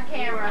 you're on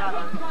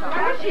camera.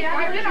 I've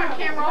been on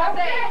camera all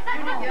day.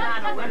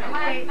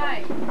 Last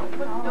night.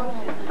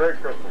 Merry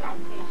Christmas.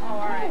 Oh, all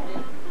right.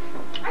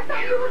 I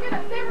thought you were going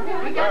to say we're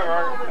going to All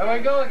right. Here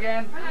we go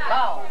again.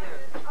 Oh,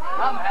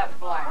 I'm half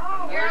blind.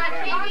 You're on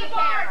TV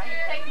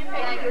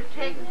camera. You're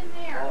taking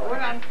pictures. We're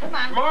on, come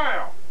on.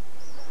 Smile.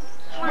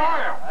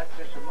 Smile. That's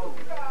just a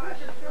movie.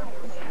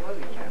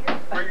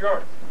 Where you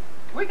going?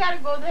 We got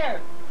to go there.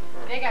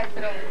 They got to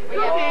sit over. We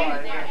Oh,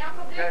 have to sit yeah. there.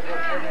 Uncle Dick, Guys,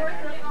 we're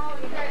sitting in there.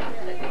 you guys are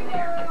sitting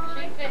there.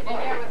 She's sitting in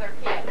here with her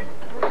kid.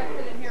 We're going to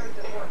sit in here with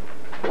the kid.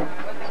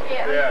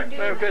 Yeah.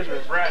 Merry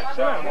Christmas. Rat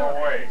son, no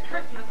way. It's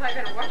Christmas. I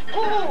got to watch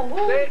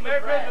my Say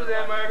Merry Christmas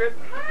then, Margaret.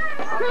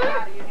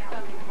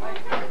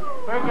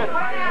 Merry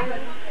Christmas.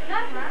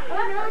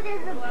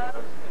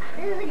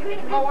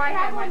 Oh, I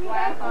had my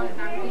glass on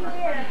and I'm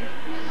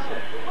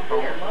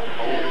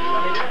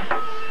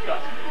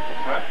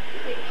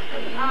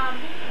Huh?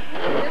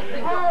 this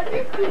thing. Oh,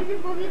 this piece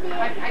of movie there.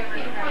 I can't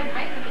find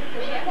my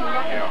she has me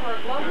looking for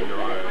a glove and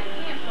I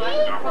can't, so I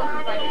just close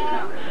my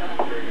window.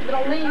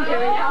 Little lean to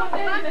it. You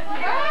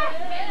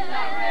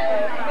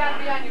gotta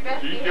be on your best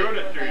She's doing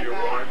it to you,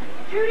 boy.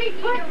 Judy,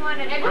 you want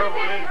it. And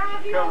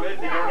Trouble is,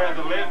 you don't have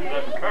the lens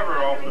that's cover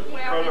off the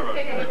front of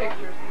taking it.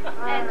 pictures.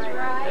 That's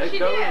right. It She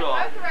covers did. off.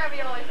 That's the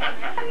ravioli.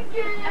 And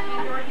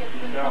George gets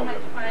so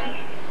much fun.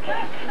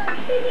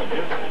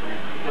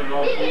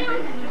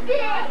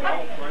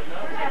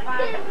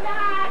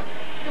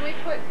 Can we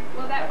put,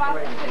 will that box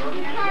sit in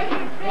here?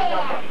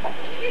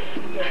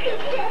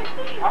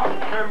 How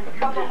come you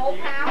The whole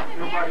get pound in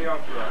there? nobody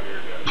else around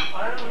here does?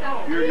 I don't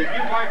know. You're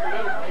just like a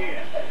little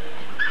kid.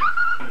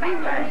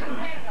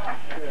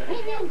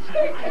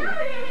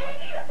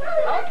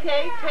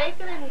 Okay, take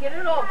it and get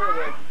it over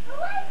with.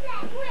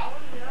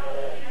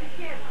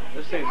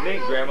 This thing's neat,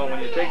 Grandma.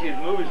 When you take these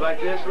movies like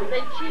this, you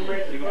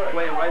can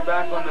play them right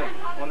back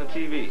on the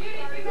TV.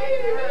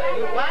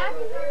 You what?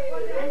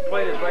 You can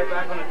play this right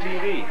back on the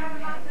TV.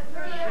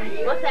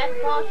 What's that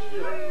cost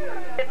you?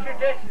 Get your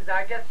dishes.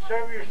 I guess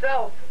serve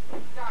yourself.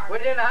 We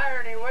didn't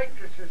hire any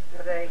waitresses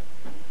today.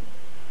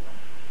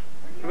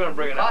 We're gonna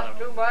bring it Cost out.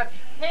 too much.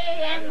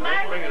 Hey, and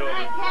Margaret Bring it and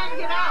I over. can't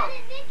get out.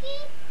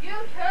 You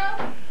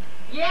too?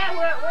 Yeah,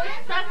 we're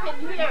stuck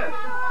in here. Oh,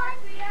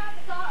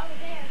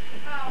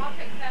 I'll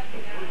take that.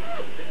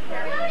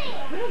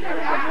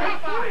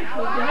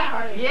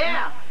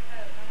 Yeah.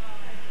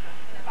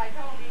 If I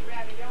told him to eat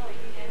ravioli,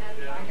 he didn't have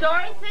to.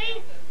 Dorothy?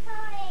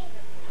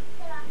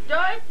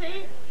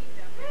 Dorothy?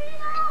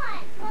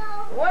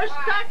 We're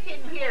stuck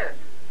in here.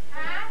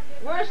 Huh?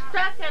 We're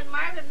stuck and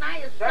Margaret and I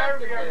are stuck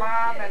Serve in your here.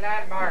 mom and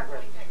Aunt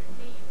Margaret.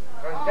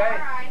 Oh, Because all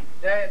right.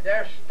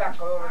 they're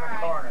stuck over in the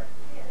corner.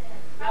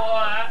 Boy,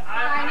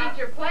 I need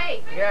your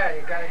plate. Yeah,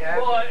 you gotta have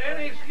Boy,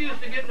 any excuse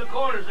to get in the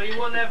corner so you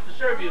wouldn't have to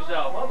serve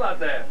yourself. How about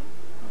that?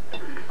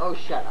 Oh,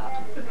 shut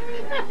up.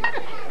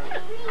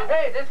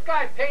 Hey, this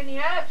guy pain in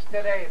the ass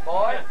today,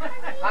 boy.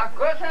 On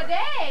Christmas.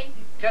 Today?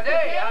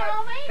 Today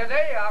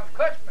on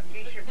Christmas.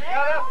 He should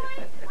shut up.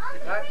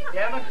 God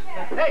damn it.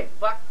 Hey,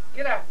 Buck,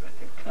 get out.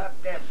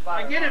 Goddamn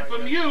I get it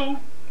from you.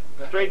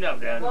 Straighten up,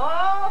 Dad.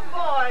 Oh,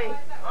 boy.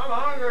 I'm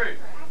hungry.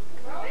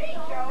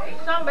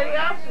 Somebody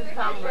else is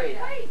hungry.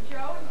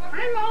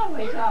 I'm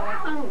always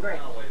hungry.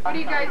 What do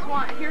you guys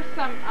want? Here's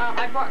some,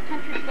 I brought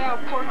country style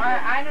pork.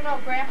 I don't know,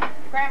 Grandma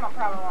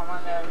probably want one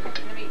of those,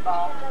 the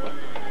meatball.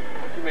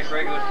 You make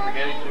regular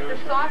spaghetti too? The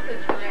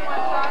sausage,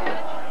 sausage?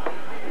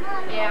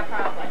 Yeah,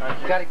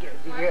 probably. Gotta get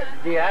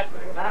the ass. Oh,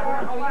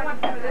 you want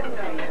some of this stuff?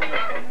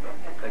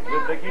 That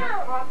good, Vicky?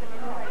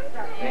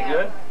 Ain't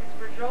good? It's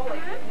for Jolie.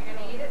 You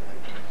gonna eat it?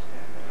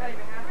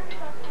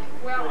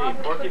 Well, I'll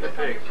just Porky put the this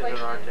on pig, your plate.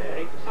 Sister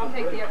Arte. I'll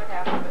take the other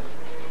half of it.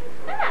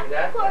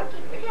 That?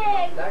 Porky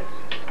pig.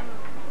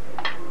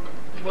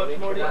 What's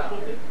more do you want?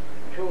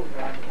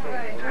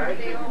 Right,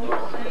 they all the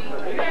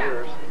same.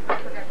 Yours. I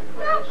forgot to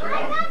put Oh, this I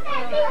got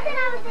that piece that I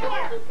was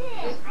there. I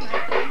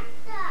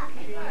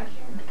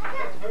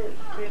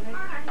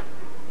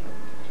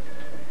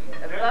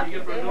got that Bucky,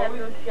 they have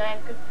those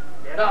shankers.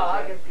 No,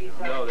 I can piece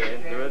that. No, there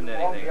isn't Won't be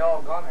anything.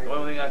 all gone. The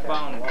only thing I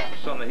found was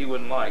something that he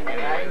wouldn't like.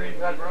 I Anyway. ain't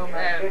got room in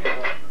the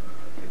kitchen.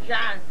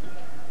 John,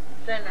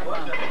 send them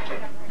up.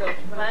 Those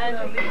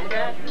flannel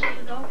jackets,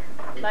 you know,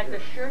 like a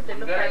shirt that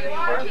looks like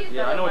a shirt.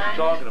 Yeah, I know what you're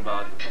talking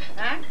about.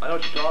 Huh? I know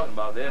what you're talking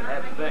about. They didn't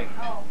have a thing.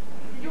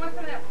 Did you want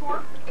some of that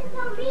pork?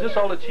 Is this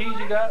all the cheese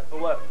you got, or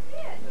what?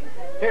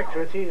 Here,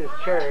 Chrissy, this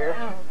chair here.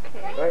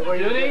 Okay. Right where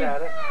you Judy? sit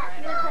at it.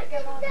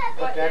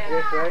 Put that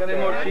this right Got any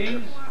there. more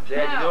cheese?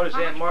 Dad, you No, notice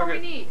how Aunt much more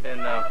Margaret we need?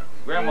 and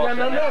Grandma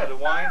sitting next to the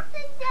wine?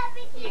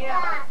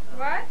 Yeah.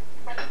 What?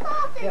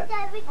 Yeah.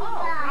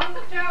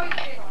 Uncle Joey's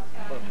getting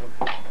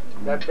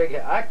That big,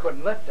 I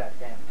couldn't lift that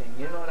damn thing.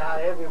 You know how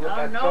heavy with Oh,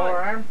 that no. sore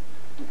arm?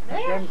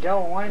 Them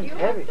Joe wine's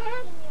heavy.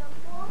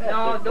 That's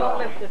No, big don't ball.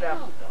 lift it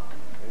up.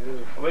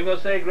 Are we going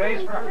to say grace?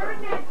 You know what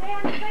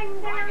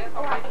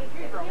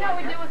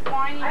we do with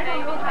wine? You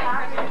know, we'll take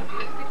Christmas, you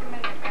stick them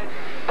in the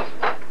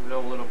We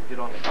don't let them get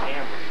on the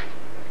camera.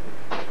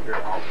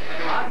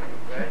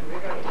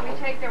 We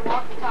take their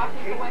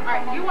walkie-talkies away. All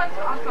right, you want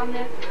sauce on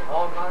this?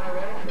 All gone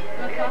already? You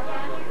want sauce on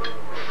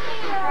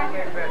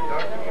it?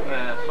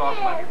 Sauce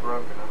might be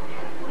broken.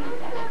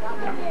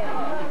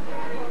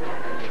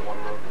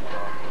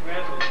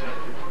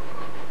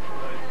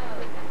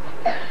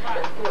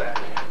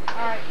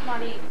 All right, come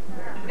on, eat.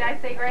 You guys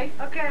say grace?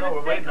 Okay, No,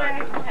 we're waiting on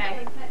you. Okay.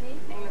 Name the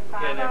Can it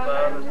Father,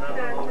 Father, Son,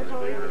 and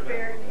Holy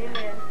Spirit.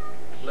 Amen.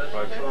 Bless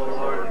our soul,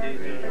 Lord, and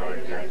these in our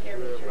Father,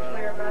 Son,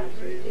 and Holy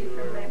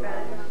Spirit,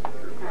 amen.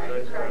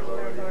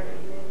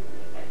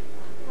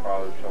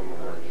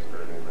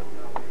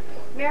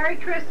 Merry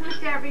Christmas,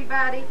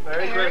 everybody.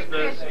 Merry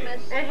Christmas.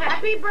 And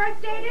happy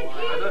birthday to I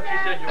thought you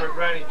said you were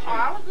granny Oh,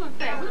 I cheese. was going to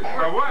say, whose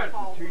For what?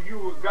 birthday? Till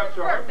you got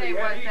so Birthday hungry. You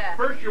had was to eat- that?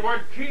 First you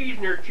want cheese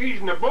and there's cheese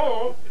in the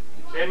bowl.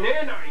 And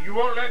then you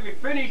won't let me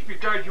finish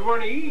because you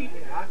want to eat.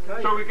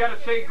 So we got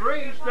to say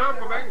grace. Now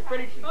go back and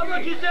finish the I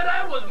thought you cheese. said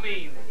I was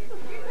mean.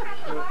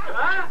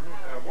 Huh?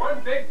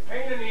 One big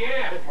pain in the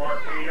ass,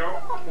 Martino.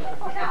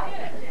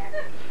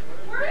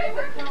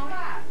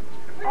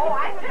 Oh,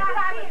 I forgot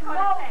I didn't know.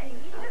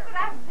 That's what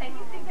I'm saying.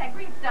 You think that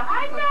green stuff.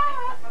 I know.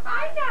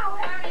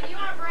 Honey, you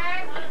want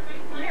bread?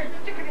 Here,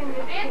 stick it in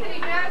your Anthony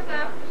does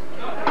them.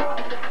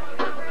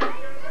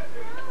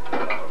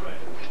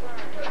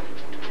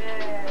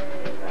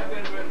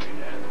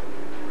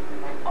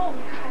 Oh,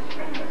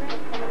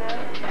 gosh.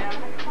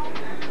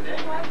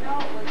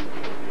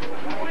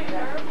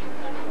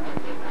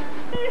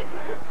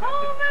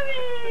 Oh,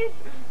 mommy!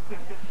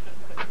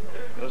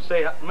 Let's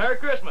say Merry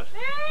Christmas.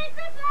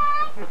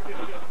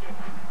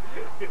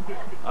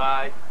 All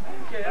right.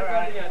 Okay,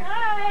 everybody in.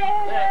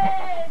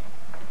 Hi!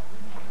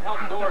 Help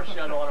the door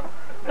shut on them.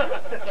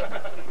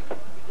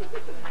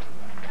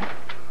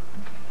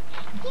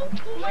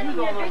 Shoes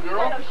on, little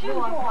girl.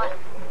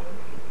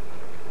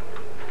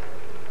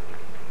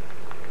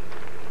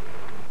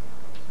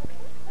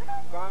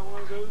 Buy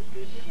one of those,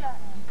 did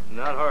you?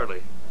 Not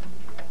hardly.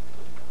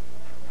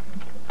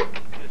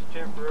 Just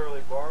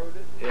temporarily borrowed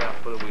it? Yeah,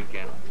 for the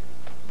weekend.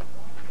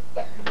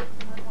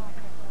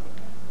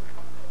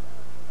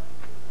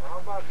 How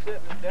about setting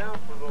it down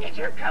for a little Get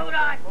your coat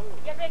on,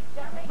 you big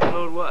dummy.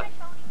 Load what?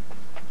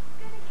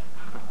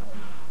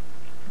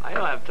 I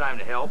don't have time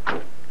to help.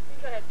 You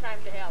don't have time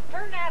to help.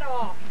 Turn that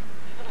off.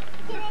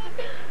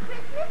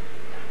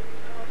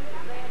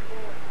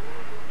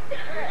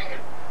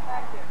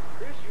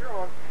 Chris,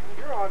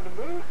 you're on the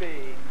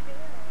movie.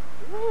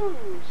 Ooh,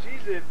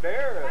 she's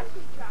embarrassed.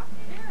 You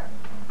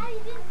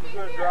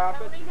gonna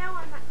drop it? No,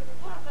 I'm not gonna.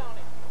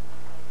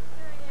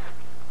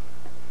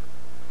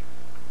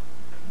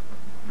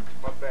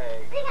 My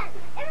bag.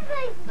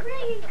 Everybody's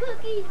bringing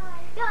cookies.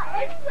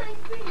 Yeah,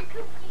 everybody's bringing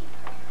cookies.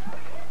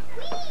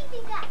 We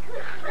even got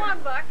cookies. Come on,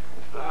 Buck.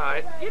 All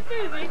right. Get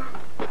busy.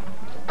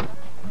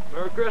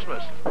 Merry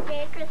Christmas.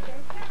 Merry Christmas.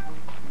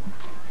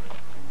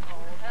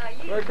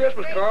 Merry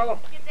Christmas, Carl.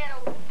 Get that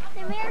old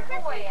Say Merry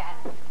Christmas. boy at.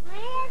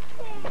 Merry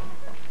Christmas.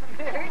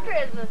 Merry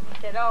Christmas,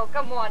 he said. Oh,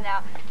 come on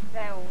now.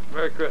 Now,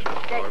 Merry Christmas,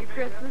 got Barb. your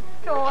Christmas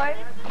toy.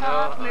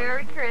 No.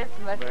 Merry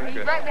Christmas. Merry He's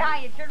Christmas. right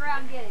behind you. Turn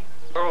around and get him.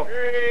 Oh.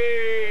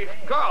 Hey,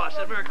 Carl, I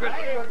said Merry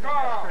Christmas. Hey,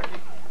 Carl.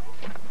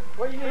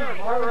 What do you need?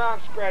 Turn around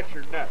and scratch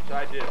your nuts.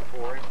 I did it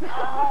for him.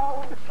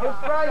 Oh, Don't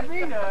surprise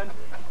me none.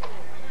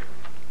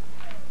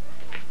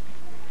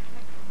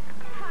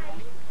 Hi.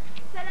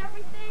 Is that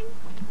everything?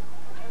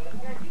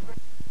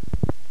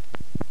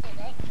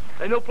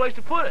 There's no place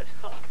to put it.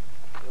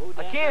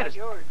 I can't.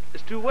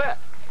 It's too wet.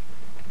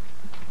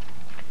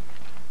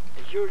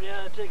 It's sure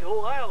down to take a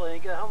whole aisle. They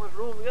ain't got how much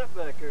room we got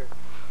back there.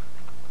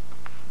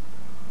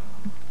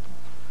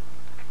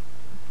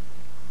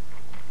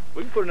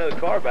 We can put another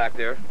car back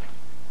there.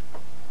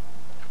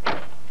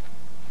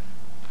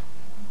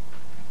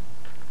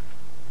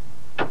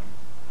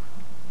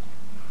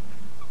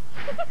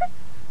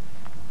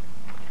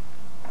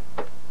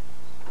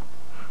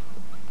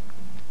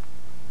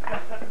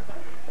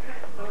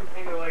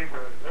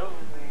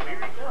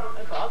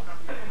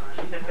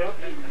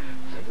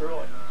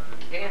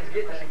 Dan's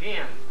getting us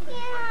again.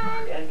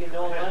 Yeah. Dan getting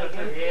on like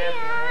him?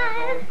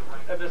 Yeah.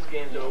 Have this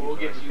game's over. We'll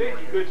get you Pick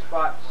a good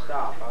spot to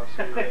stop. I'll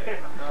say that.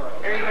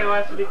 Everybody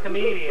wants to be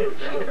comedians.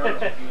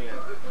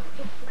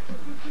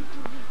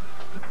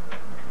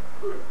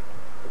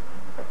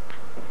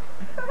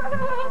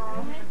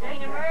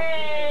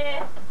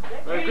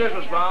 Merry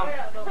Christmas, Mom.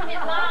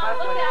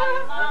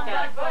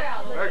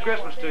 Merry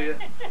Christmas to you.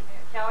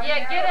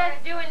 Yeah, get us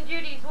doing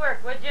Judy's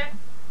work, would you?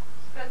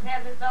 supposed to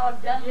have this all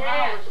done.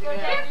 Yeah, now.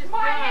 kiss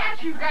my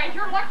ass, you guys.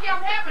 You're lucky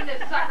I'm having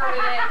this sucker with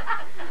it.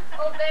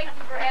 Oh, thank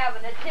you for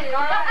having it, too.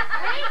 All right.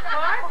 Wait,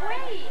 Mark,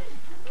 wait.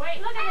 Wait,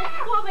 look at this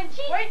woman.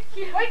 Wait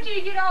till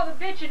you get all the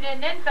bitching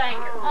and then thank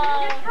her.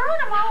 You're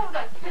throwing them all over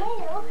the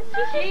floor.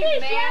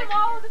 She's mad.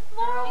 All over the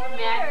floor over She's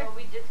there. mad. Well,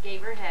 we just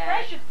gave her head.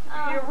 Precious,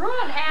 you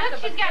ruined half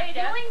Look, the she's got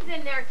potato. fillings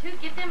in there, too.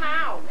 Get them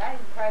out. I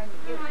didn't try to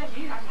get the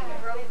juice in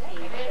the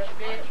protein.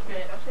 Bitch.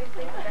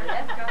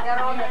 Got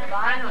all the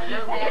I don't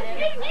know.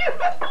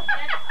 That's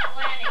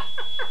plenty.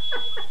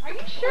 Are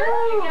you sure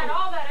you got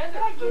all that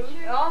other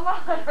food?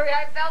 almost. I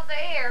felt the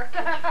air.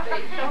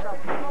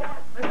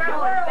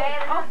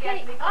 Okay.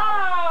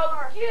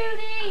 Oh,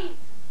 Judy.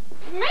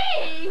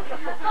 Me?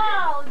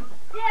 Oh,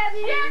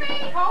 Debbie.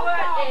 Debbie. Oh,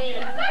 Debbie.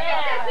 look at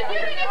this. And you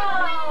didn't even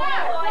clean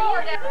that floor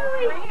down.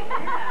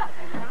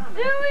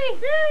 Dewey.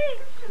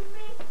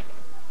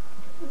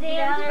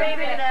 Damn,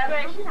 baby,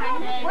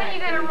 when are you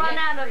going to run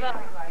out of a...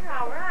 You're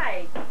all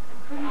right.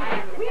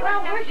 Well,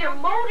 where's your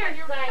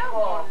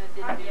motorcycle?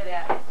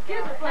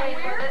 Excuse me,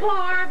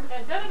 Barb.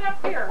 And done it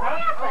up here,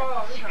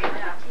 huh?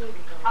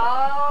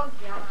 Oh,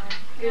 John.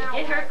 Good,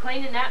 get her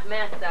cleaning that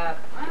mess up.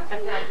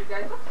 You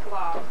guys look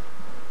slow.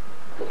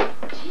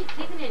 She's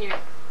even in your...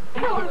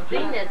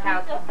 clean this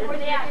house.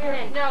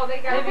 No, they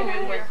got Living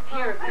room was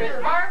pure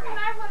Christmas. Barb, can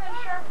I run a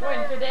sharp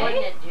When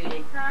today? It,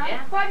 Judy.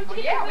 Yeah. Why did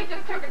you? Yeah, we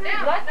just took it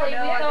down. Luckily,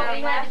 we thought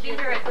we had to be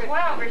here at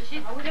 12, or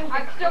she's still...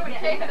 I'd still be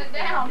taking it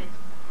down.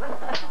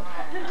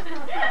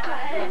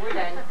 Okay, we're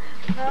done.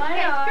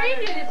 Can't scream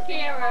to this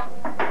camera.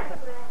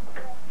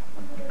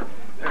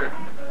 There.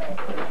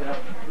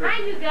 Hi,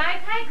 you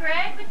guys. Hi,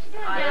 Greg. What you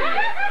doing down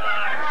there?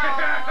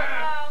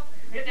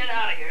 Get that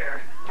out of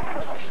here.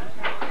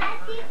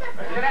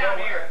 Get out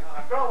here. I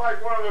felt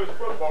like one of those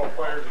football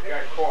players that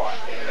got caught.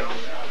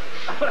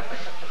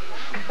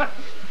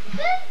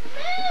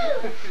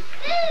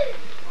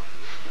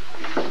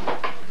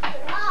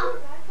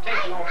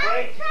 Take your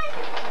break.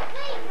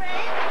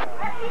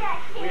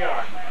 We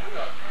are.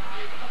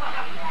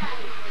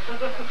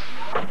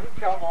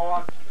 Come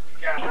on.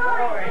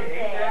 Boy,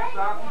 ain't that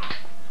something?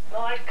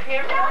 Like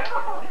camera.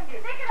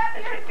 Stick it up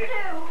here,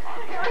 too.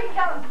 He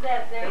comes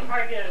that thing. I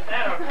get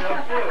that up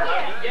too.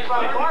 Get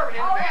my Barbie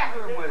in the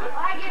bathroom with it. I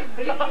get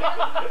beat and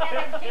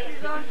them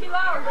cheese on 2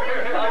 hours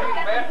later. Are you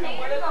Got the bathroom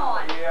with it? tans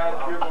on. Yeah,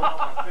 I'll give them on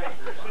my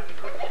fingers.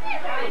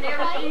 I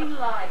never seen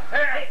like.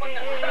 Hey,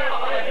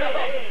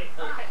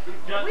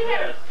 We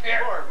had a...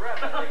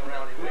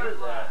 What is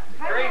that?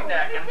 Green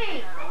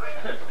necking.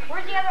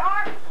 Where's the other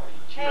arm?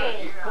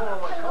 Hey.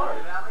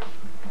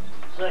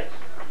 Six.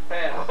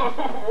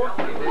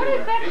 What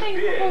is that thing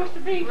supposed to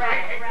be?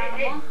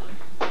 Round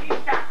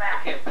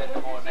Can't fit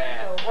more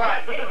now. What?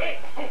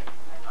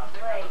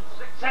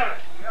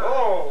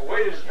 Oh,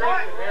 way to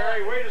stretch him,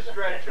 Harry. Way to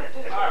stretch him.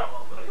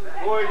 Oh.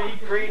 Boy, did he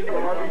cream the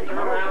Barbie. Turn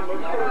around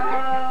and look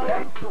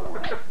for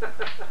it.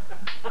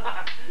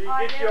 Did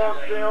he get you off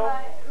still?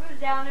 Who's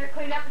down there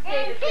cleaning up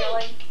potato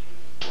peeling?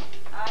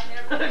 I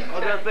never...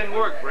 How's that thing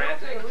work, Brant?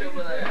 How's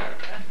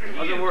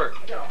it work?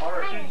 I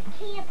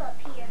camp up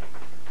here.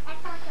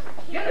 That's awesome.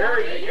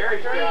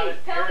 Harry's got it.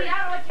 Tell me I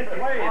don't want you...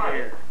 Playing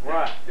here.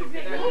 What? Look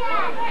That's at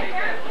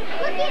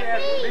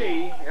me.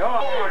 me. Oh,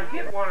 come on,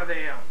 get one of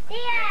them.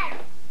 Dad.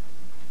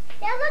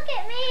 Now look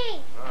at me.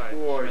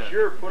 Boy,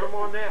 sure, put them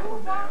on that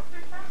one now.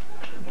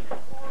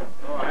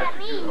 Oh, that's a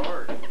good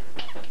heart.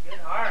 Get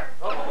hard.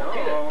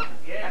 Uh-oh.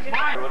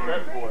 Yeah. What's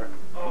that for?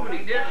 Oh, he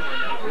did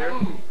one there.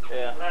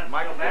 Yeah.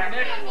 Michael back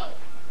next one.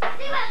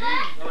 See what,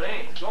 Mom? No, it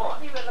ain't. It's gone.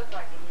 See what it looks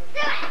like. Do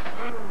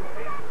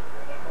it.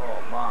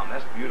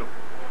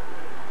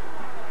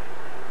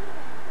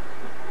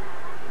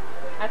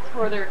 That's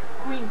for their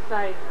queen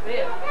size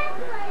bed.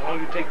 How long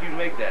did it take you to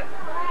make that?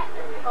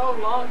 Oh,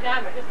 long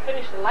time. I just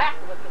finished the last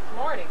of it this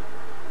morning.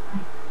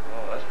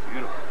 Oh, that's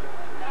beautiful.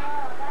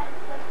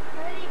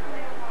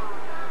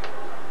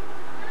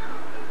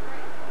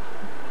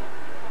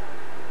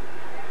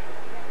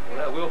 Well,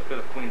 that will fit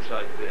a queen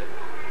size bed.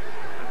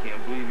 I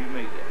can't believe you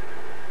made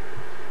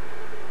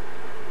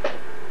that.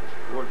 It's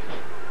gorgeous.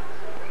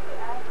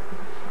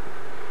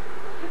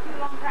 Took you a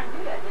long time to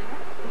do that, didn't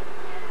it?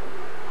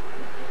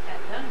 Just got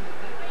done with it.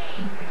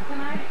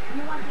 Tonight,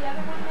 you want the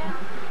other one now?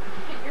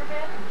 Fit your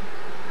bed?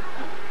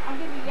 I'll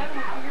give you the other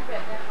one for your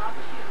bed then. I'll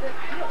just use this.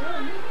 You don't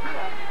really need two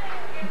of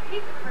them.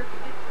 Keep it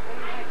perfect. It's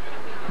very nice.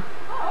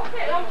 Oh,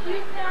 okay. Oh,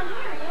 she's down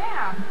here,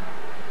 yeah.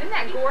 Isn't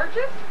that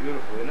gorgeous?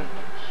 Beautiful, isn't it?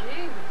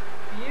 Jeez,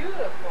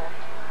 beautiful.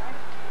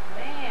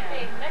 Man.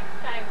 Hey, next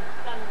time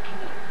some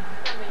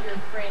of your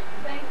friends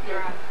thank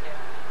you.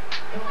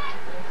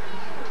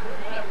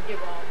 Don't give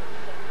all this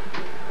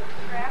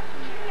crap.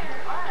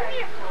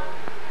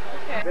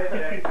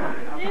 Okay.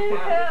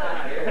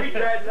 If we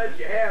tried to let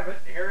you have it,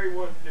 Harry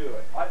wouldn't do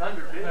it. I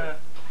underbid it.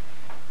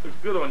 Looks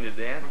good on you,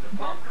 Dan.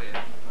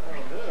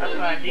 That's what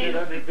I need.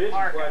 Underbid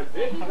quite a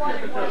bit. He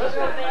wanted one so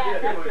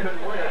bad. I'm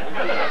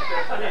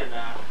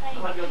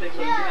gonna go take a look at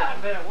that. I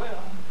bet I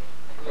will.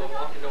 We'll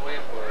walk it away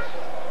for us.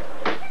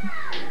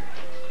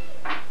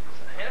 It's a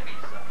heavy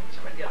something.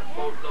 Somebody got a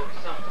boatload of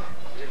something.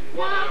 If you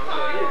want, I don't know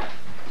what it is.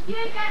 You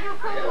ain't got no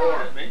Yeah, cold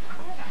order me.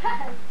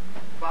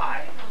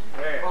 Bye.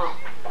 There.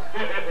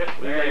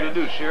 What are you gonna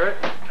do, share it?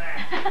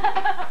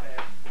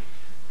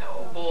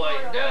 Oh boy,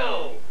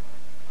 no!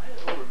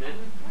 Overbid.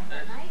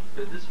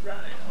 Bid this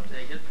right, I'll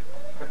take it.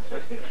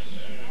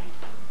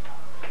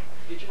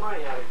 Get your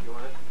money out if you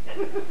want it.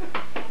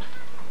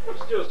 I'm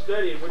still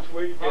studying which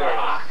way to go.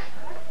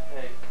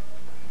 Hey.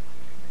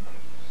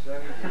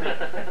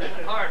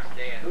 Hearts,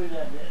 Dan. Who's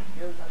that?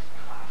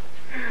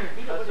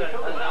 That's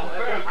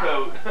Bear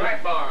coat.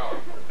 Right bar.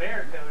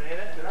 bear coat, ain't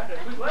it?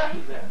 Whose left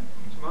is that?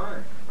 It's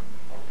mine.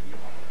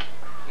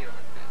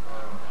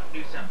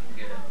 Do something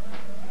good.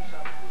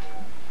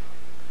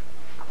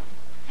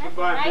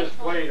 Somebody just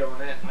played on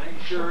that, and I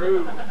ain't sure who.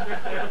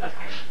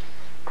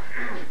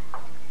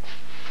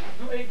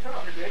 Who ate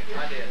chocolate, Dick?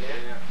 I did,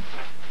 yeah.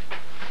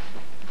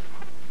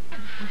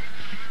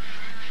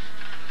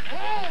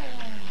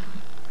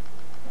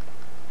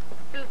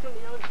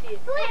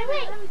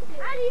 Wait.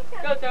 How do you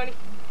Go, Tony.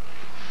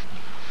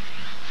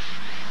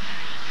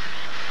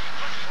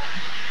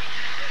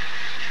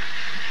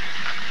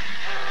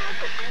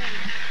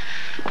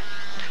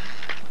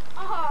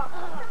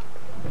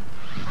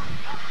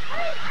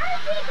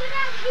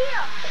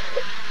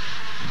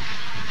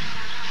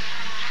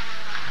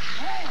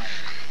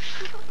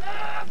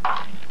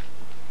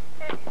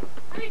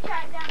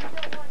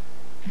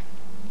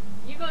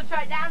 You go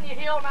try down the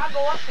hill and I'll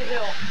go up the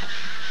hill.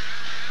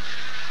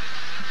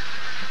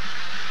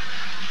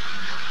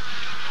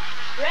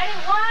 Ready?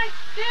 1,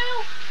 2,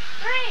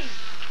 3.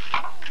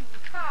 Oh,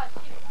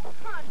 shoot.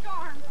 Oh,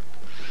 darn.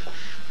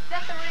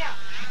 Set the rail.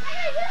 I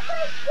gotta get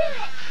close to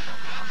it.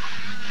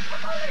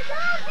 Look on the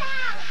dog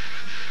now.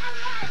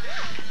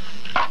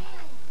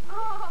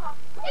 Oh.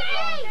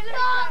 Hey,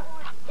 dog.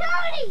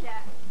 Tony.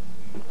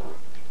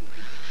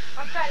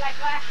 I'll try like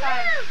last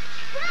time.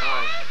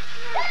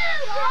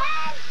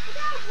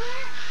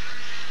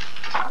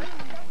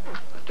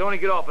 Tony,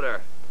 get off of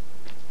there.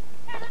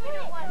 Let me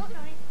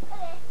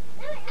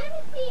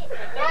see it.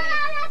 No,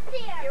 up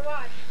there. Here,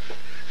 watch.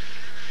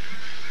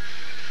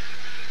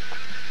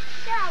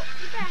 Go,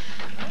 get back.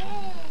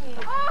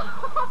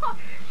 Oh.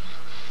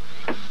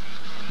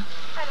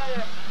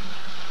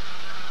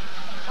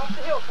 Off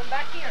the hill, come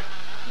back here.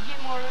 You get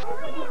more.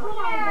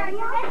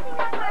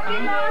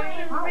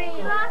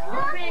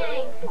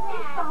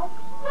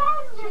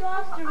 She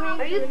lost the ring.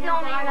 Are you filming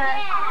that?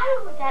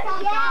 That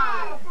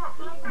Yes.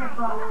 Yes,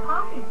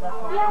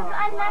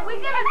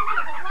 we're gonna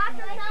watch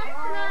the sun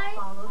tonight.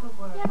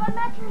 Yeah, but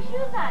matching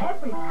shoes on.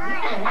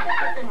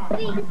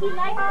 See, he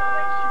likes it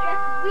when she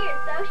dresses weird,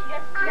 so she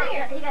dresses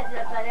weird. He got it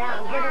upside down.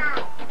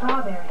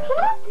 Strawberry.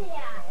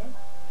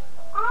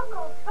 I'll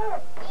go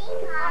first. I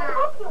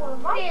hope you were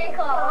right. Santa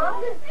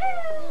Claus.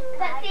 Is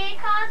that Santa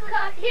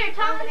Claus? Here,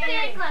 talk to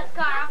Santa Claus,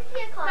 Carl.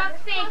 Talk to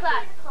Santa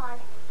Claus.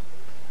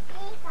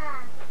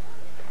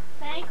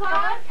 Santa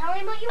Claus, tell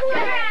him what you want.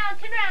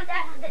 Turn around.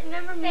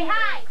 Remember me. Say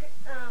hi.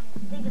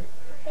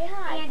 Say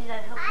hi.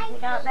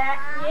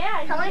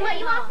 Yeah. Tell him what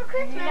you want for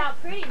Christmas. You're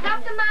not pretty.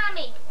 Talk to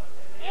Mommy.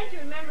 Andrew,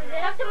 remember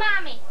this? Talk to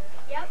Mommy.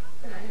 Yep.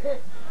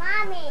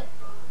 Mommy.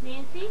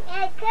 Nancy?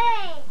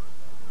 Okay.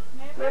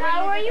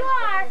 Remember where you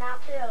are.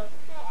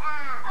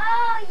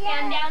 Oh, yeah.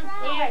 And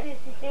downstairs. Is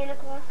this Santa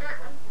Claus?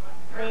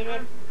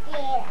 Later.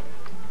 Yeah.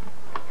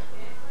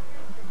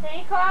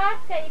 Santa Claus,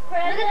 got your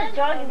present? Look at the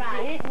dog and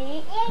see it,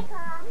 neat. Santa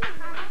Claus.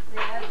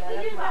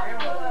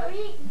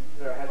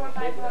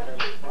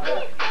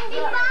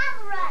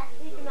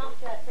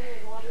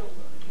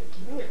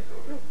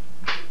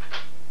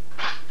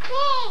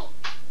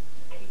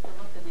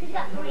 He's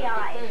got 3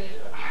 eyes.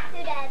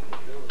 Who does?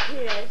 Who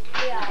does?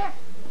 3 eyes.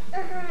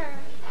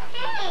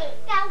 Hey,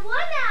 got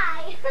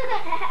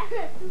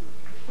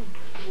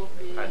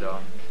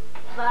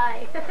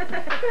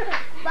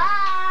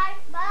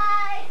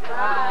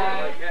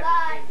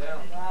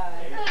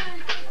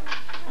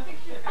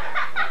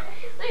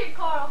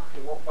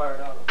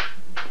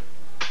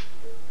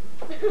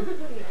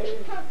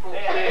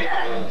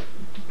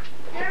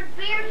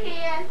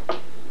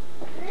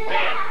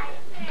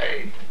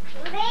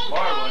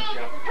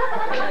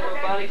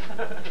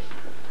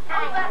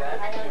You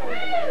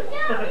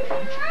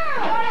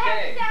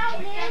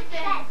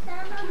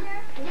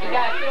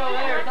gotta sit over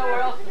there, there's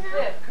nowhere else to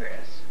sit.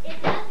 Chris.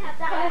 It does have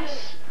that one.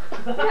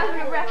 That's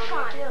a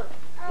restaurant.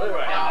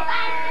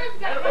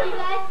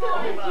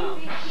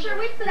 Sure,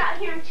 we sit out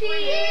here and cheers.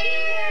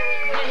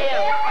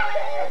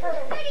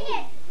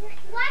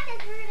 Watch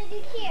us, we're gonna do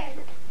cheers.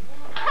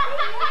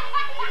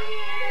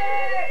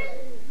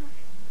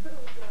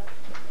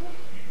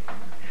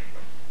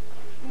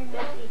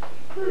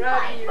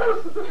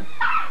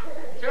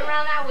 Turn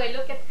around that way,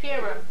 look at the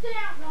camera. Sit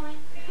down, Roy.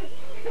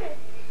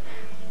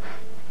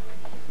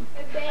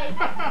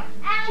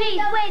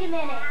 Cheese, wait a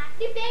minute.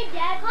 Get babe,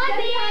 Dad. Hi,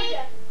 babe.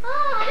 Oh,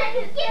 get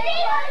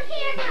babe on the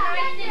camera.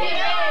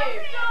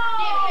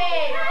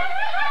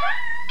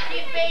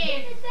 Get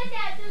babe. Sit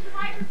down, there's a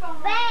microphone.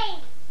 Babe.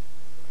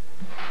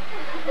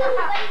 What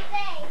do you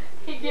say?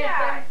 He gets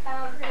there.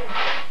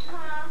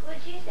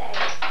 What'd you say?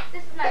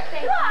 This is not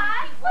safe.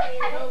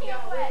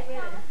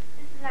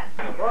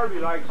 Barbie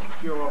likes to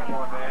show up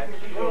on that.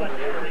 She's over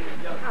there.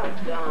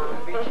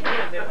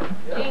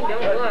 Gene,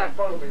 don't look.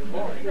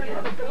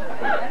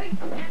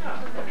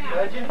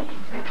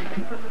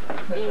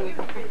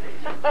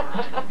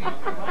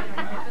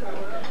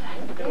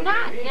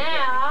 Not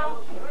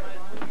now.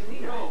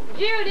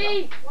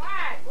 Judy!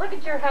 Look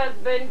at your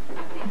husband.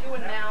 What's he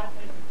doing now?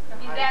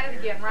 He's at it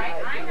again, right?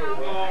 I know.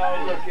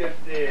 Oh, look at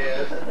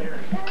this.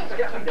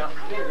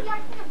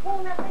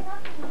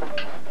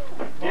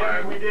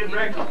 Yeah, we didn't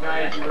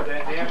recognize you with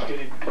that napkin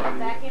in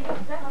front of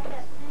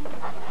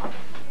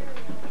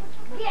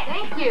you.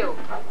 Thank you.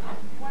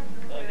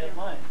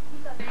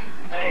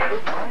 Hey,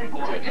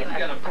 he's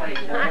got a plate.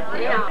 Not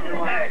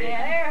now.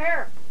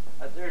 Here.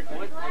 There's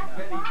what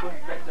Betty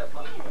picked up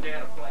my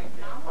dad a plate.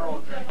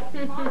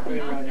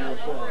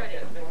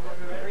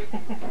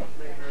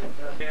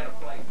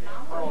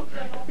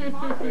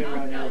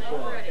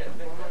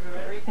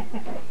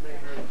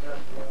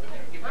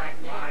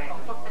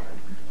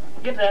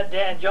 Get that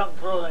damn junk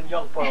thrown in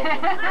junk pile.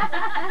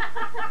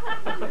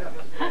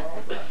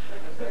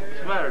 What's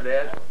the matter,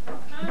 Dad?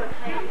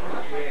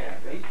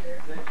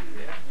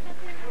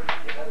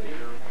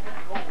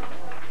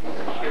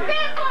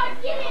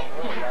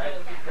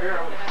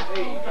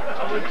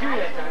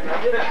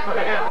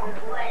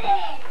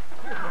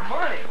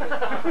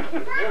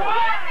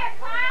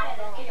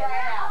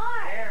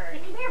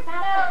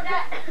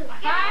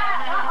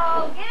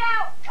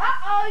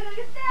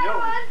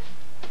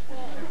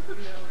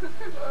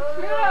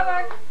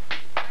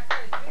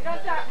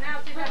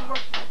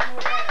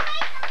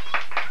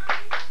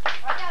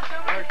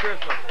 Merry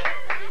Christmas.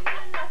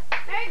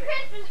 Merry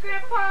Christmas,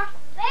 Grandpa.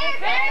 Merry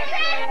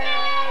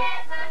Christmas.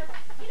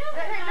 Get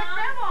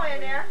over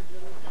there.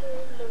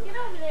 Get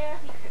over there.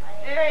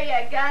 There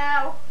you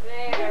go.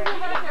 There.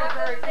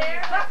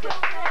 Smile,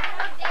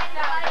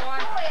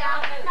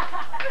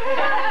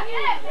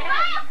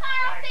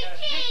 Carl. Say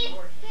cheese.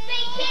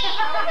 Say cheese.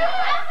 Open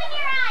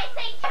your eyes.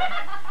 Say cheese.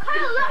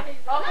 Carl, look.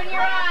 Open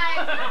your eyes.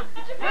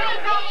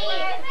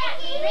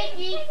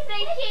 Ricky,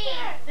 say cheese.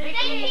 Say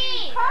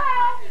cheese.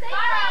 Carl, say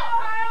Carl.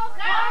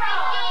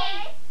 Carl,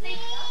 say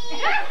cheese.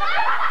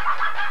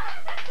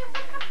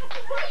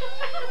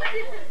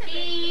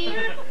 Cheese.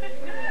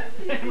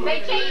 Say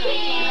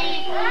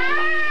cheese.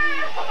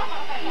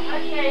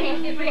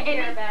 Okay, get my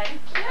hair back.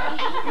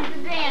 This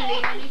is Andy.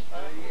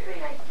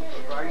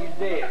 Are you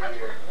dead?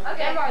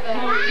 Okay, Martha.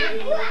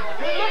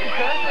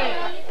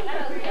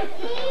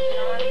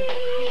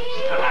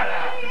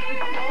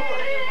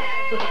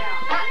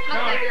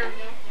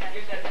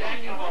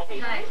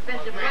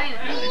 Expensive brand.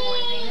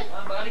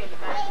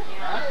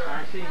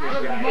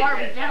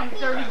 Marvin's down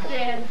 30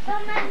 cents.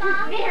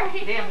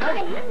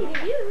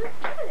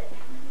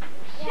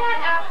 Shut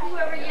up,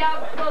 whoever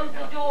yelled, close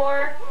the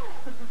door.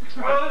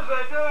 Close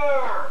the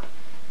door!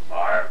 I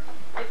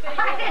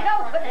didn't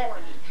open it.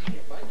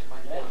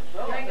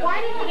 Why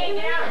did you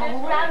get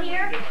cold out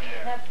here?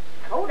 It's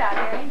cold out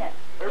here, ain't it?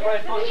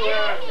 Everybody's supposed to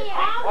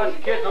watch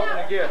the kids open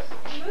the gifts.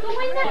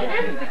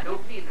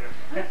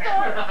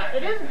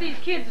 It isn't these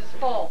kids'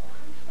 fault.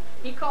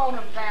 He called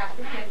them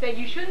bastards and said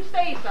you shouldn't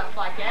say stuff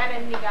like that,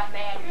 and he got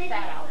mad and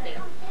sat out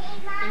there.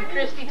 And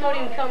Christy told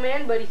him to come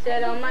in, but he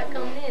said, I'm not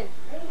coming in.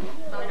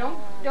 So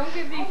don't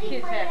give these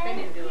kids half they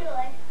didn't do it.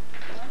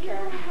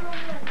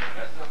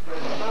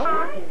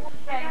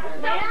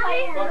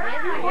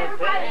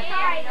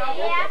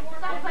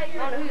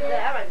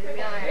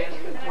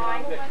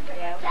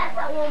 That's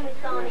the one we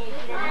saw in the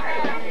I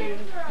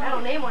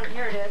don't name one.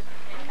 Here it is.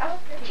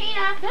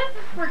 Tina. This is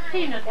for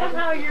Tina.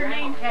 Somehow your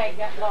name tag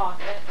got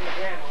lost.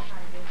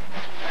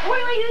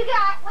 Wait, you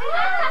got?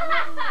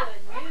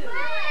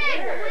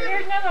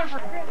 Here's another one for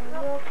Christmas.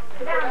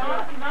 Ooh,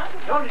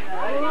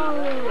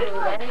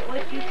 that ain't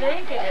what you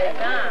think it is,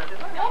 huh?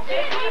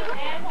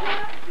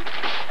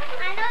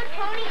 I know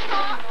Tony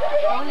called.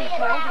 Tony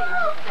told him.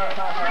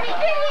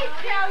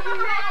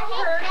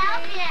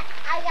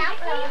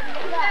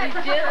 He's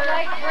just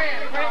like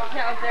Brent. Brent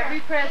tells every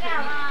present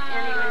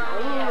and he goes,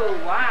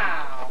 ooh,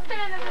 wow.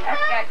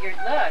 That's got your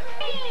look.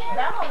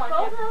 That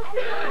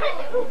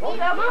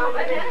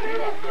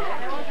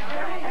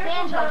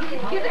Angela,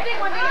 get the big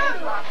one,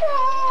 Angela.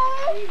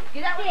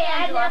 Get that one,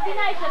 Angela. That'd be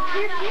nice.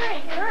 You're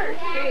cheering first.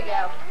 Here you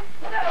go.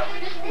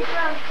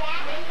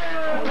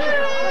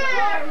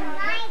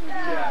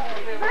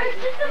 First,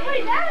 just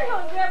somebody now they're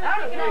going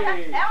to grab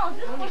it. Alan,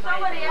 this was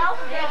somebody else.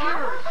 Yeah,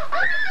 yours.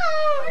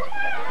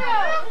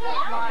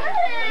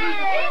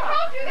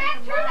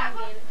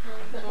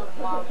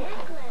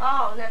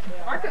 Oh, that's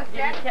Marco's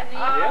jacket.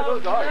 Yeah,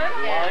 those are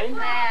mine.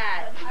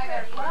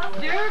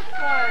 Duke's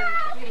one.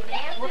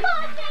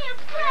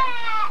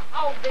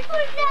 Oh, big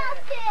one.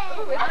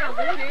 Ooh, it's a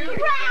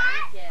Duke.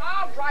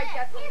 All right,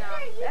 that's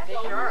enough. That's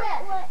sharp.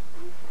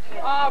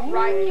 All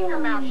right, keep your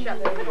mouth shut,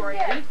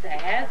 Victoria. It's a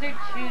hazard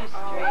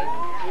shoestring.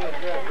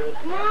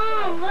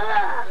 Mom, look.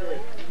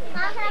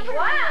 Mom, can I put it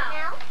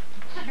now?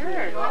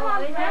 Sure.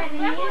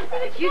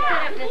 You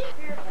set up this.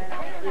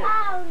 Oh,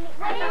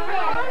 what is it?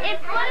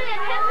 It's one of the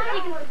pencils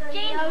you can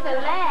exchange for the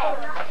leg.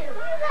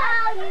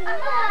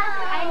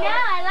 I know,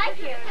 I like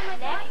it.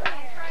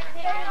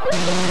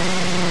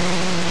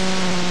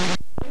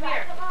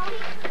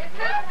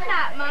 That's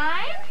not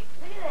mine.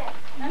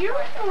 You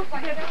were supposed to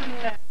get some of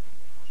that.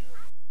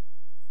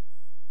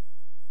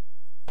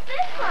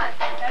 This one.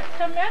 That's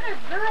some other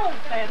girl's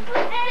pencil.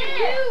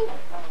 You.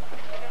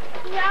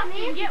 Yeah, you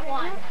can get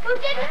one. Who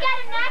didn't get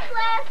a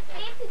necklace?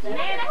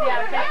 Nancy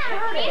got a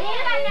necklace.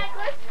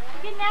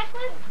 Get a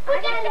necklace? Who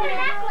didn't get a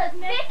necklace?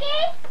 Vicky?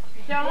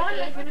 John?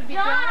 Would it be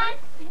John?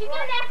 Did you get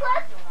a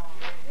necklace?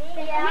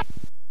 Yeah.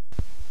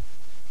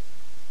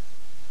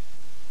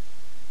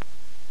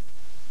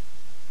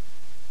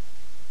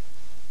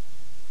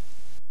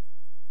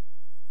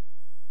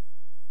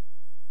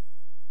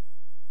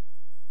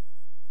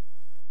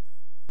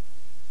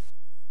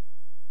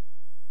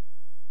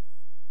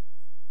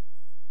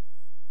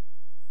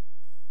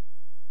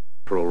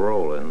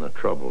 Role in the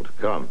trouble to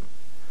come.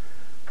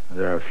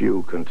 There are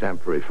few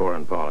contemporary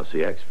foreign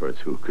policy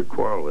experts who could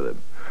quarrel with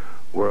him.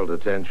 World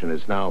attention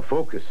is now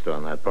focused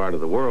on that part of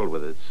the world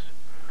with its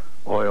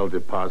oil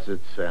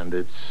deposits and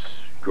its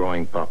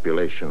growing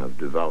population of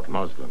devout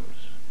Muslims.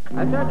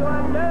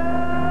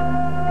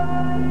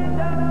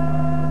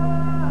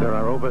 There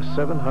are over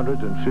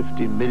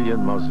 750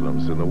 million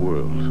Muslims in the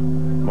world,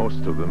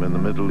 most of them in the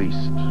Middle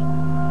East.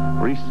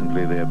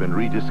 Recently, they have been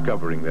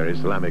rediscovering their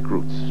Islamic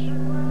roots.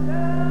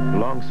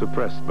 Long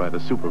suppressed by the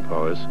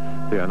superpowers,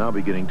 they are now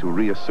beginning to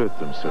reassert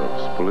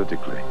themselves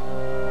politically.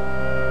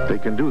 They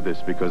can do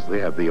this because they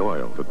have the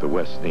oil that the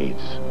West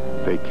needs.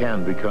 They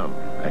can become,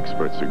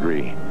 experts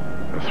agree,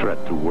 a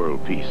threat to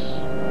world peace.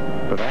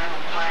 But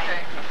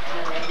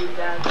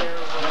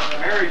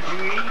Mary, do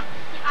you eat?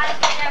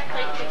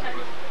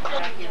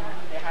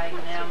 Behind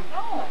them.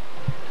 Oh.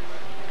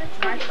 It's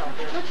nice out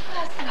there.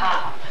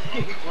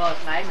 Well,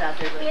 it's nice out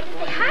there, but... We have to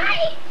say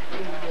hi!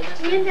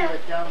 Linda,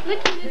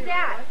 look who's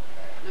that.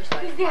 Looks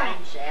like a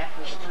mine shaft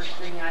was the first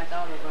thing I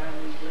thought of when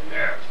we was in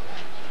there.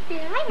 Hi,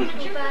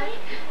 everybody.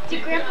 To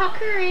Grandpa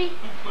Curry.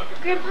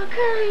 Grandpa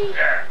Curry.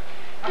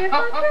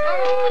 Grandpa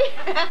Curry.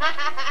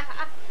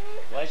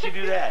 Why'd she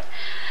do that?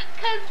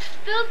 Because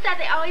Bill's dad,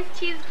 they always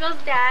tease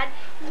Bill's dad.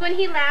 When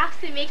he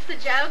laughs and makes the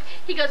joke,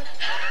 he goes...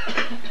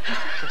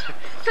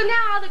 So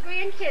now all the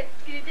grandkids,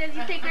 as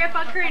you say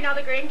Grandpa Curry, and all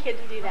the grandkids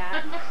do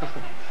that.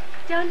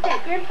 Don't they?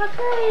 Grandpa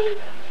Curry.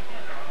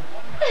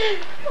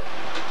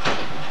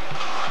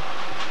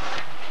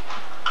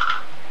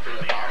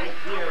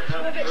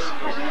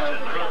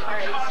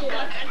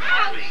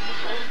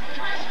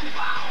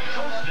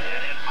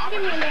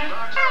 Give me a minute.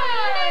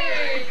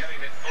 Hey!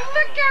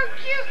 Look how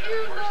cute you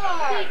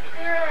look!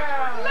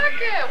 Look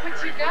at what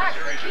you got,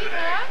 Cookie,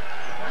 huh?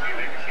 See if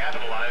they can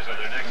capitalize on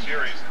their next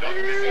series. Don't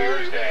miss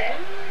Thursday.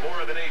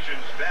 More of the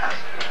nation's best.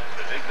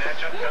 The big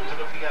matchup comes in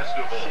the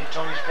Fiesta Bowl. See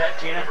Tony's pet,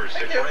 Tina? Number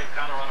 6 ranked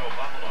Colorado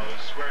Buffaloes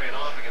squaring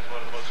off against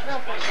one of the most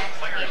explosive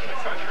players in the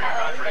country,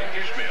 Roderick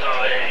Ishmael.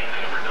 Oh, it ain't.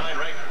 Number 9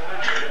 ranked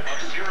Orchard of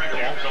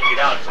Syracuse. Don't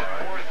get out. 4:30.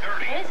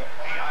 What is it?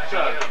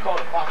 It's called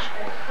a box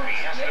score.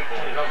 Fiesta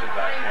Bowl. He loves it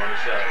back more.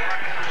 It's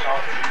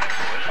soft.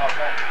 It's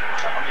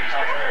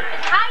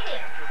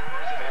hiding.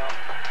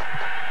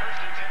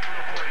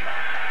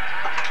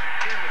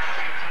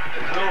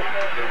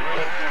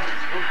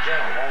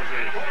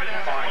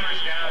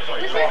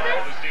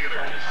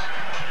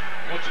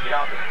 Once you get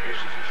out there,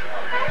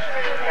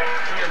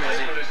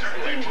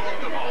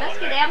 Let's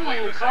get Emily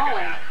and call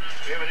him.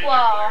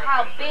 Whoa,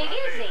 how big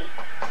is he?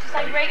 Just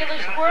like regular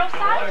squirrel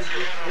size?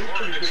 Who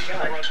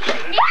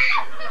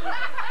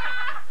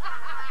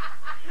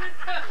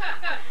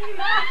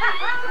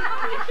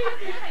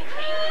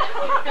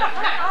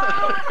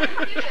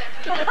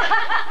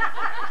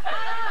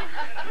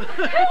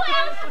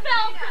else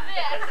fell for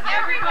this?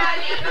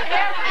 Everybody.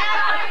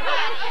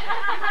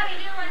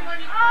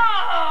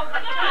 Oh,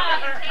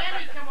 God.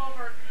 Tammy come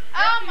over.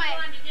 Oh, my.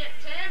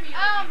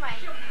 Oh, my.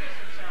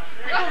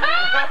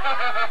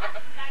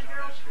 That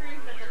girl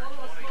screams at the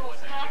little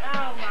stuff.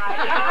 Oh, my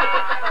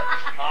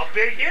God. how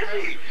big is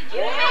he?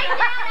 You make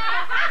that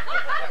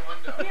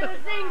up. He was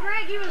saying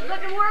Greg, he was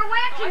looking where it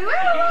went to.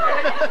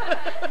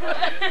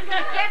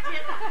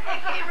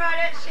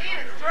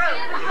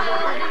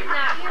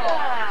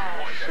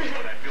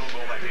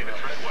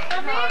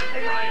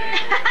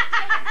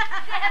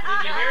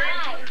 Did you hear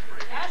him?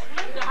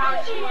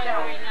 How she was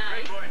very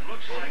nice.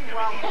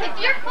 If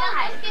you're cold,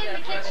 just get in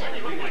the kitchen.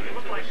 He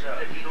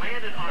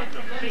landed on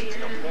the face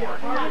of Ford.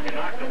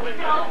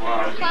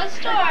 Close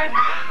door.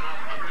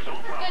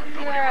 Good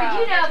girl. Did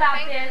you know about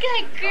this?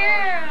 Good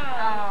girl.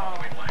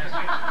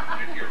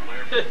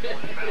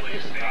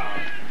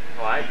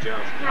 Oh, I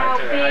jumped. How I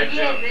big is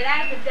jumped. it?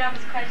 That's the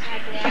dumbest question I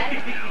could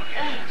ask.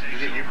 You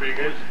think you're pretty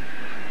good?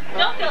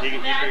 Don't go You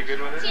pretty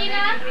good with it? Tina,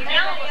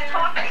 Alan was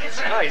talking.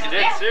 No, he's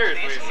dead serious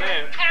what he's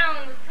saying.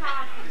 Alan was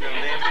talking.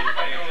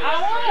 I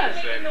was.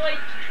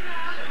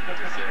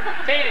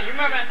 Tina, you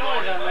remember that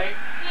noise I made?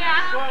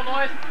 Yeah. Squirrel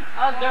noise?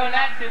 I was doing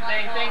that to the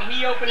dang thing.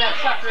 He opened that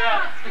sucker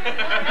up.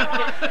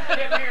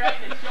 Hit me right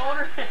in the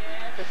shoulder. I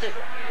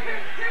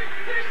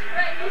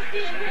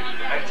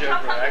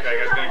jumped for that guy.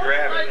 I was going to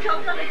grab it.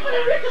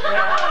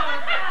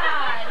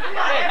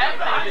 Hey, that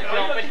thing was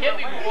jumping. Hit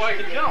me before I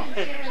could jump.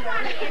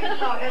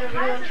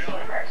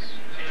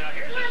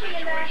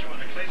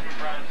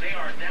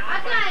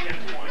 I've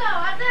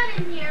got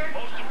in here.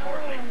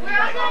 Where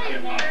I've got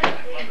in there.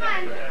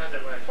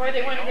 Where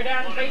they want to go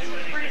down and face it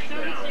pretty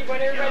soon and see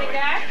what everybody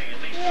got?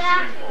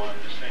 Yeah.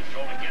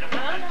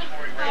 Huh?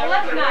 Oh,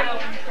 let's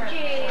not.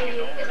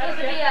 Gee, it's supposed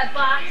to be a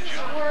box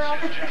squirrel.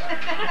 I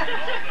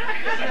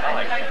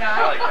like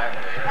that.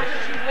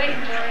 She's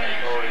waiting for it.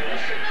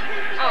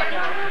 Oh,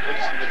 no.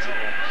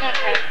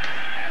 Okay.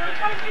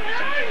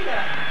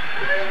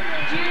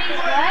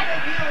 Judy's what?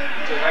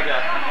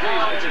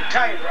 It's a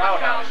tight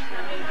roundhouse.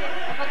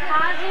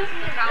 Picasso?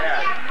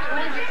 Yeah.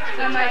 What is it?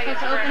 So am I supposed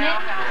to open it?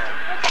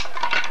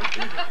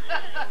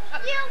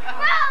 You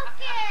broke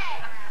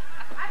it!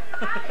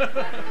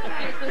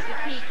 You're supposed to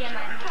peek, am I?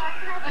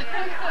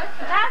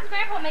 That's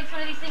Grandpa makes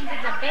one of these things.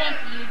 It's a bank.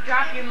 You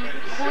drop your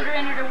quarter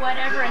in it or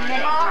whatever, and then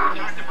it drops.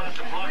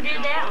 Who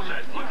did that?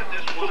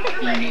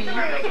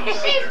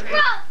 She's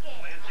broken!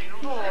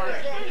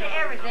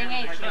 Everything,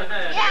 ain't she?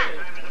 Yeah.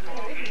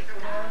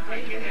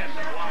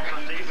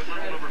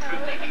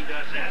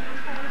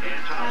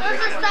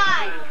 What's the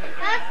side?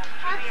 That's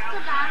the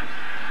back.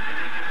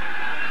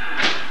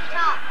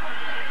 Top.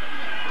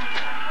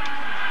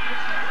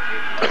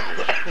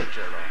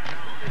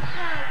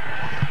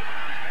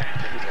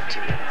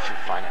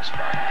 She'll find a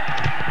spot.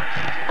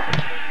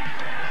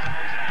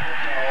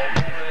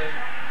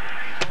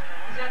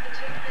 Is that the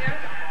tip there?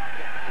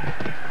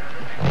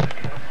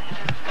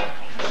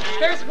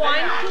 There's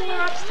wine cooler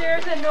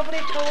upstairs and nobody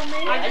told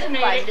me. I just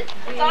made it.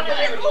 I thought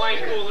it was wine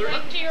cooler.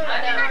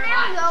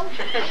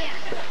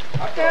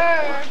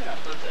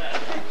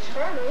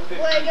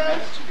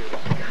 Legos.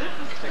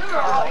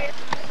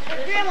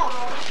 Grandma,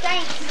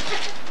 thanks.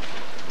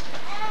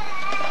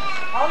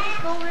 I'll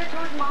just go over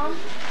towards Mom.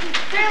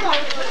 Grandma.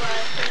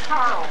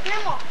 Carl.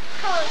 Grandma.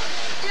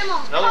 Grandma.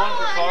 Another one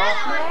for Carl?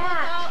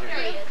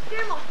 Yeah.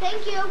 Grandma,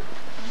 thank you.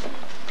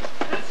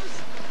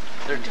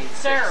 13.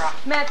 Sarah.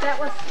 Matt, that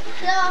was...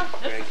 No.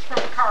 This is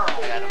from Carl.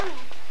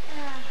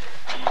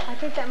 I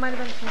think that might have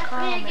been from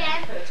Carl. Me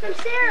again. From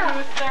Sarah. Who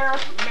is Sarah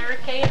from Mary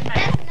Kay and Matt?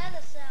 That's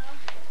another cell.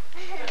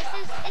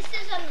 It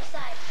says on the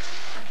side.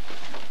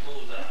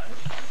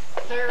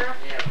 Sarah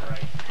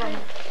from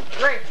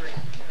Gregory.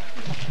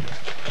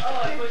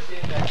 Oh, I pushed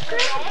it in there.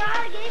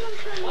 Grandma gave them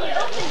to me.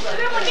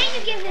 Grandma, didn't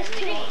you give this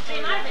to me?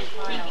 See?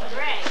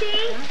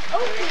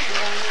 Open.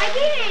 I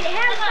did. It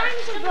has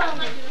signs of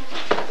them.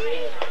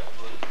 See?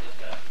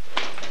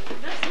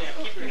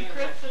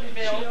 Chris and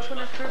Bill. Those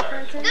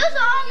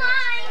are all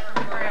mine.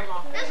 Grandma.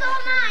 Those are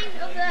all mine.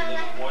 You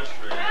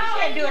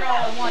can't do it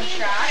all in one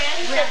shot.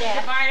 You have to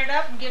divide it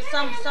up and give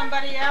some to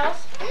somebody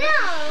else. No.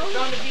 It's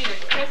going to be the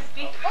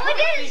Christy. All I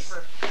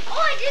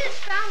did is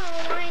found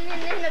all mine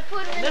and then I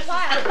put them in the This is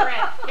pile. for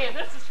Brent. Yeah,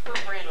 this is for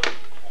Brent.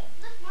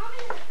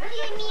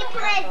 Give me a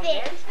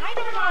present. I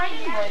don't mind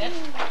Brent.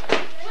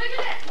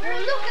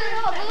 Look at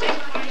all those.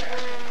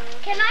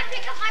 Can I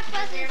pick up my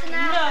presents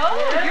now? No,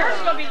 yours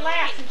is going to be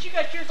last. Since you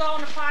got yours all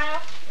in a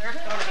pile, yours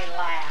is going to be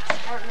last.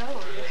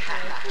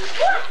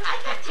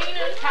 Tina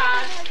and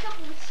Todd.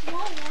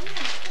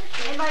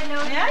 Anybody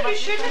know? Yeah, you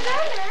shouldn't have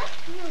done that.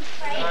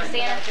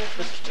 Santa.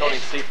 This is Tony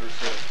Siefer's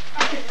here.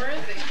 Where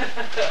is he?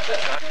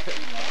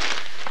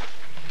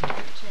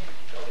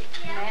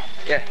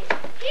 Yeah.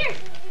 Here.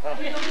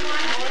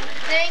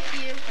 Thank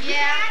you.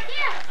 Yeah.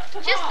 Yeah.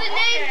 Just the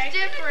name's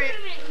different.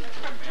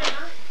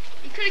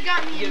 You could have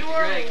got me a normal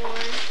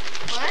one.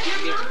 What? Give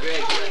it to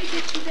Greg.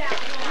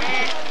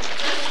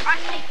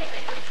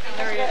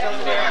 There he is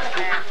over there.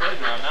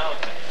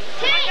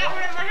 I got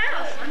one at my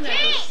house.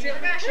 Thanks.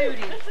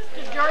 Judy. This is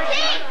the George.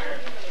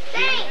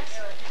 Thanks.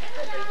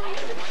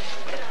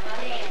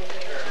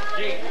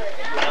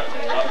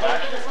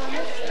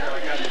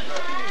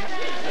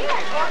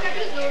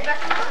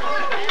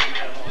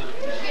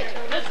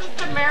 This is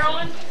to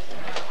Marilyn.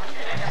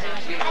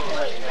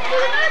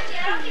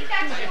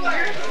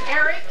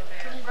 Eric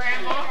from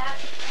Grandma.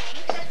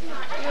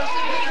 You'll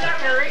see he got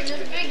Eric in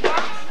this big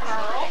box.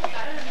 Carl.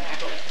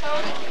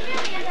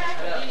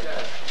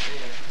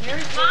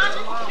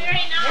 Mom,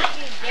 very nice.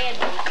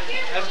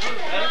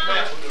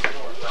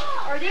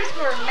 Are these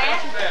for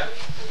Matt?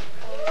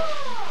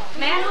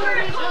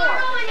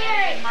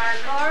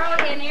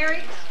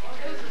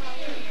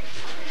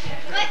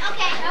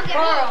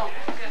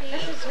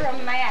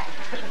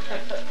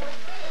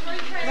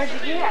 Where'd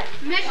you get?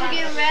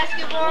 Michigan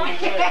basketball. I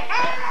had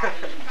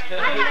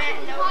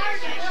no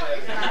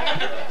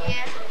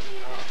yeah.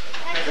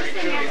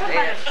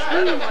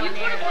 You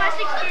put a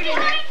plastic spoon in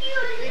there.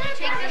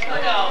 Take this one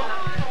out.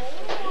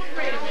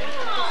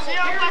 Sit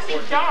on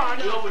plastic dog.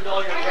 Well,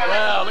 look at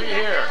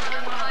here.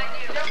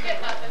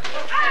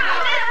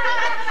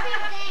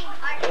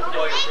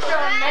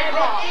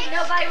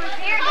 Nobody was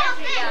here, did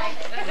you guys?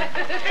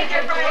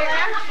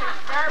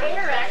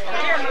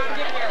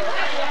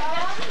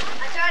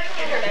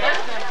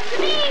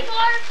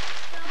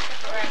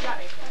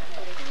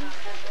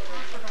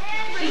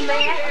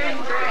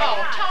 Oh,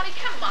 Tony,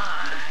 come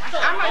on.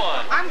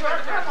 I'm going to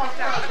come on.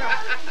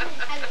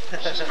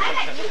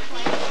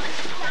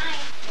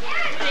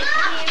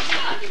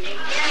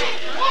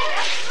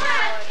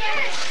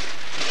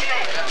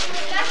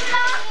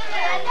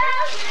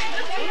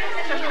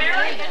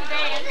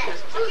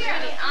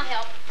 I'll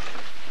help.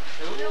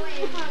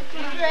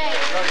 Greg.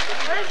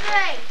 Where's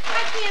Greg?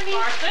 Hi, Candy.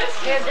 This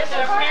is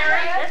for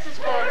Mary. This is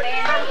for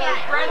Amanda.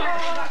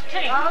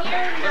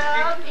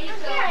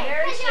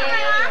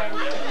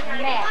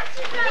 Matt.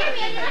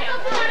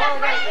 Oh,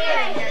 right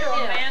there.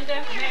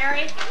 Amanda,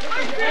 Mary.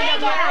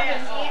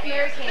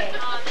 Mary Kay.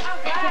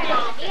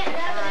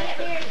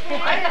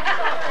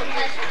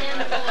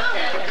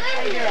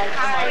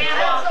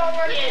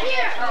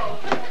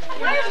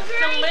 Where's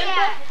Greg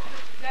at?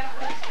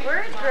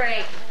 Where's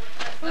Greg?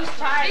 Who's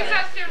tired? He's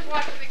upstairs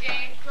watching the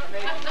game.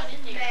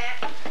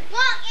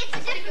 Well, it's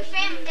a different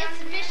family. It's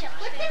a bishop.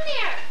 What's in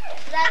there?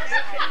 That's a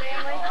family.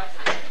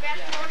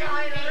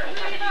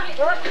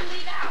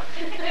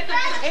 He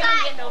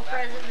didn't get no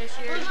present this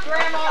year. Who's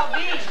Grandma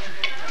B?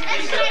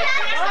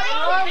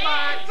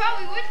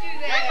 Probably would do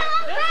that.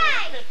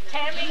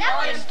 Tammy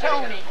and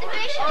Tony. The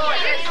bishop.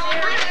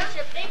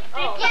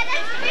 Yeah,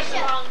 that's the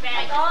bishop.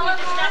 All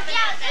of the stuff in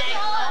that bag.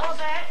 All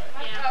that.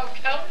 Oh,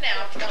 come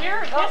now.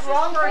 Here, this is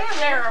for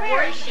Sarah.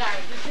 Where is she?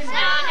 This is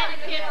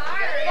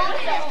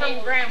from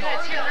Grandma.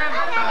 That's your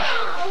grandma.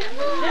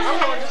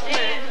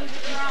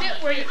 Sit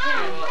where you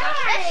can.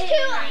 That's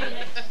two.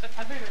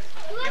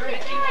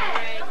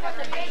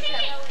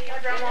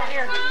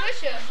 Here.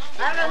 Bishop.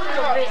 I don't know who's a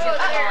bishop.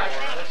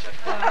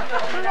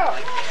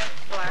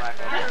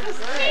 This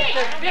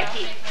is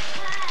Vicky.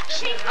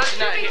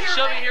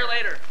 She'll be here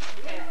later.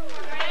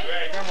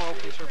 Grandma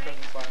opens her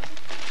presents by her.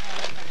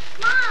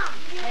 Mom.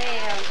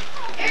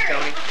 Hey,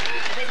 Tony.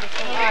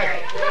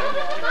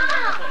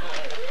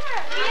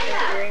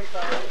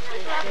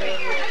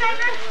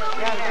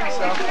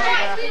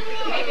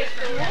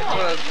 One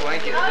of those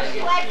blanket things.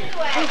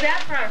 who's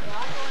that from?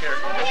 To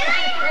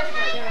Amanda.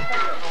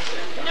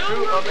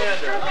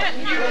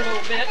 You a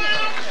little bit.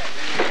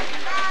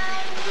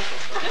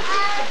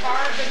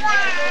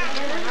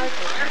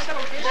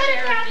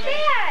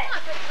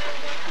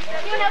 You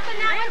want to open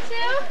that one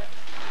too?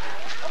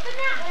 Open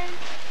that one.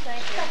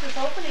 It's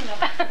opening up.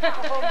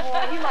 Oh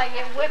boy, you might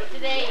get whipped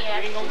today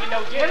yet. Ain't gonna get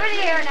no Give it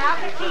here now,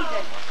 we'll tease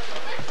it.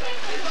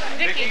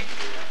 Vicky.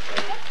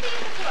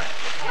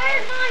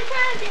 Where's my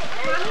present?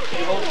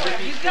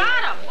 You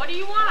got him. What do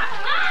you want?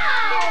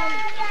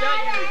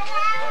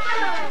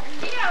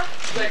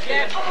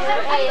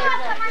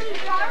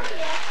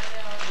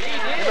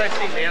 Anybody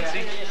see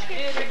Nancy?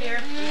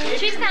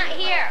 She's not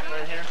here.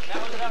 Right here.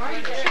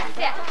 She's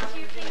sick.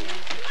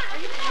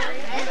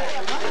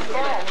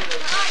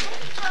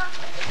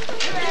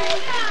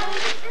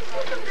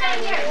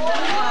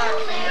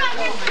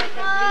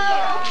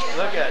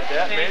 Look at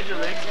that Major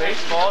League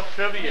Baseball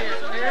trivia.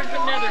 There's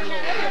another little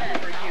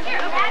gift for you.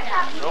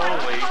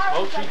 Holy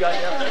smokes, you got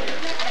that?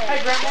 Hey,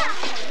 Grandma.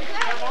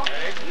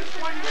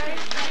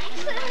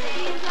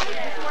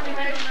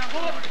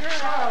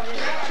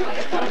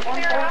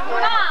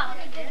 Mom,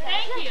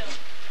 thank you.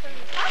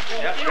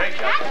 Yep, Greg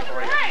got that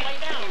for you.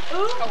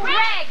 Ooh,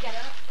 Greg.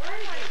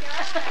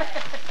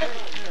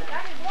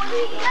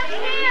 He's up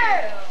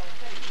here.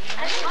 I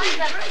think he's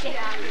upstairs.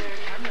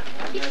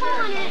 Keep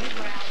pulling it.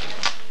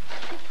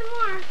 Get some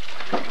more.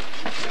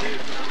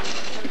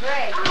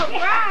 Greg. All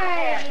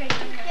right.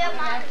 Yeah,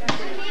 Mom.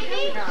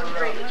 Maybe?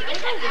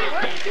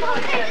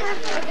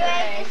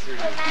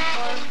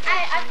 I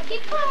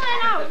keep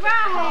pulling. All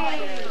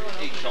right.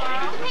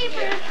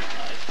 Paper.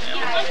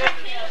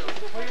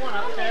 What do you want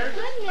upstairs?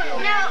 No.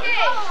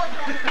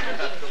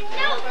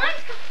 No,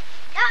 let's go.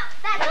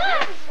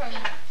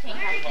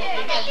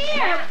 That's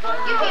here.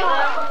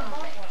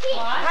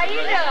 How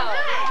you know?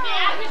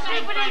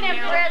 Keep it in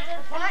there,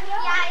 presents. What?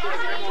 Yeah,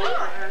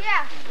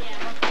 yeah.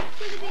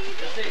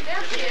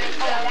 There she is.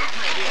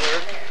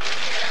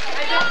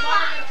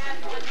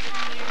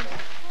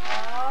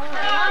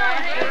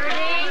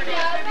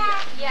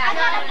 I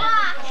got a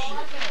box.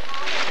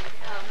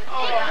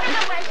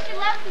 She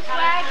loves the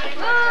swag.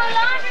 Ooh,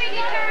 laundry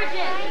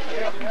detergent.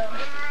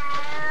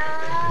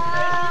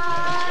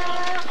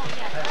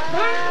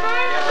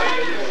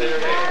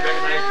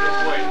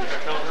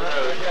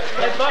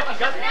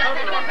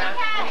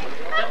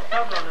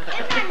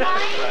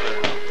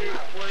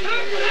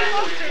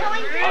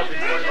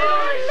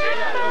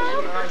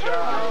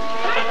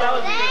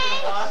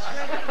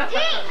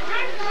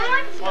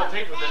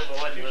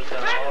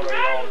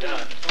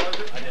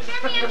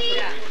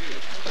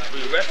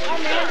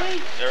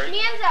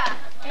 Manza,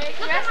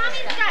 look at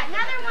Mommy's got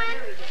another one.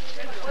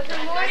 Was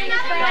there more in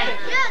another one?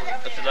 Yeah.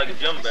 That's like a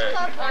gym bag.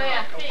 Oh,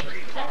 yeah.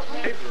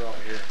 Paper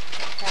over here.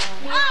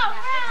 All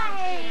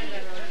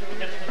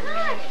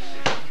right.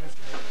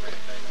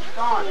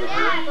 Dawn.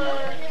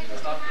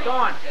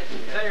 Dawn, is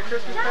that your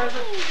Christmas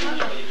present?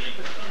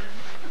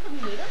 Come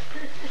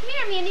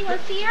here, Mandy.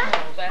 Want to see her?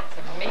 Oh, that's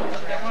amazing.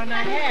 The one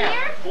I See have.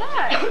 her? Look.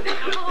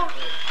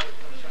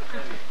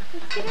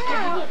 Let's get her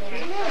out.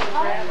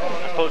 I'm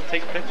supposed to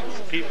take pictures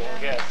of people, I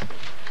guess.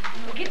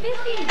 Get this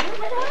in.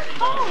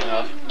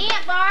 Oh.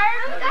 Aunt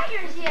Barb. Got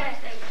yours here.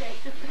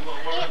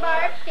 Aunt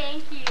Barb,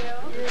 thank you.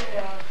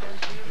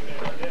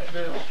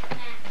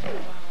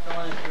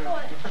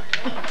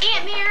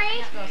 Aunt Mary,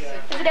 is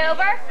it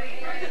over?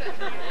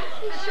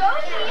 Show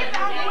me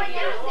about what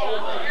you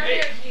said.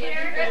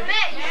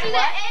 Matt, you see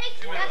that egg?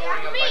 That's for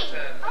me.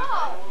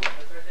 Oh.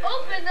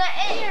 Open the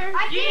egg.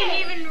 You didn't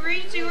even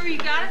read to where you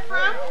got it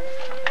from?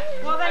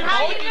 Well, then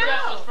how do you know?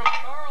 That was from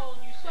Carl,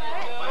 and you said,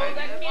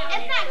 that can't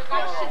It's not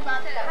Christian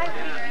love,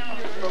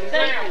 though.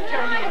 Thank you,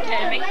 Tony and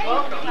Tammy.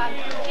 Welcome.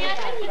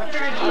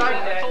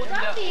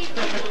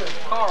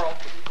 Carl.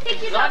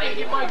 Take you I didn't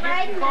get my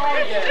gift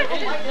card yet. It's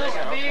this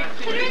big.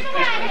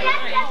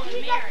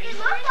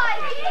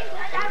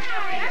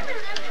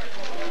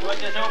 What,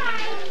 just open?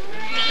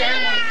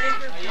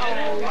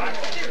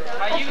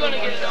 How you gonna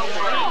get it open?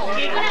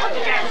 Here,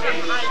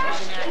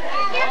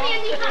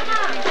 Mandy, come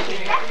on.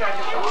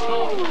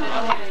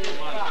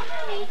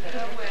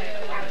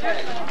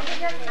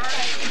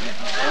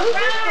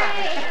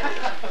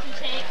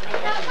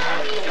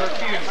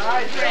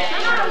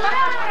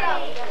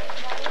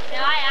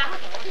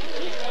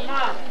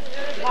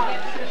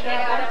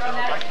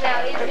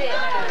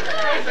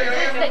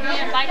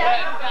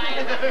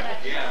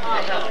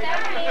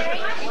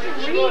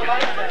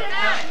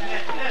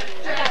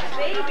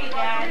 Baby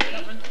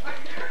daddy.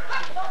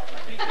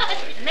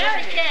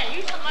 Mary Kay,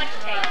 you so much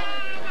tape.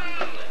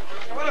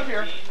 Come on up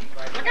here.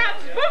 Look out,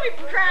 this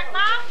movie track,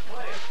 Mom.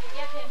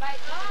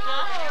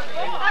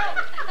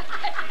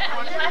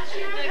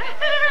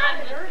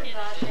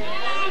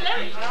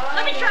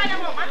 Let me try that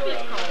one. My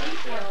feet's cold.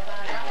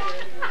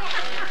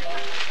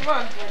 Come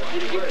on. You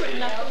put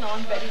nothing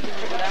on Betty.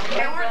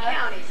 Kenworth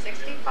County,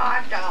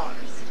 $65.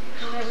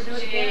 Never do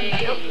it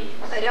again.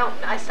 I don't.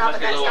 I stop at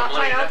that stop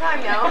sign all the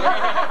time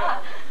now.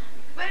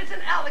 But it's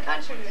out of the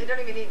country. They don't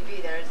even need to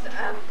be there. It's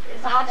No.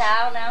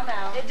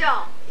 It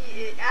don't.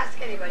 Ask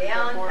anybody.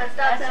 Alan,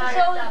 that's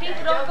So the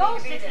people don't go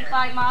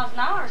 65 miles an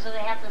hour, so they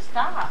have to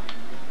stop.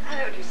 I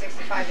don't do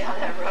 65 down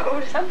that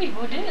road. Some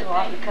people do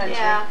off the country.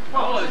 Yeah.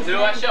 Oh, do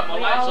I shut my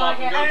lights off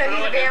and go I don't through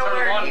know. it and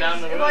turn one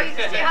down the road? Well, you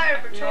can stay higher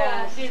patrol.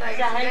 Yeah, see, it's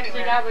a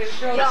highway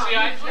patrol. See,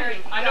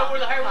 I know where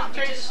the highway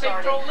state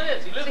patrol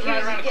lives. He lives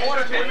right around the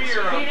corner from me. You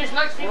just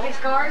look, see if his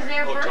car's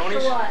there first or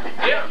what?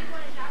 Yeah.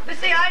 But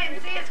see, I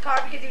didn't see his car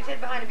because he was hid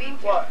behind a beam.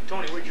 What?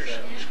 Tony, where'd your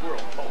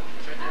squirrel?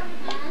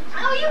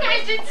 Oh, you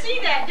guys didn't see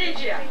that, did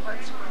you?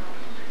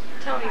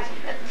 Tony's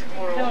pet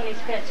squirrel. Tony's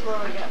pet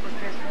squirrel we got for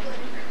Christmas.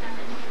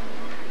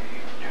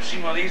 You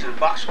seen one of these? It's a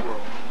box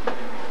squirrel.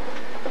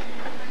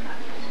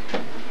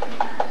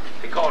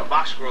 They call it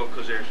box squirrel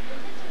because they're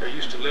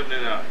used to living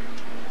in a,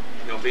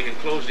 being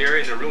enclosed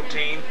area, and they're real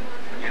tame.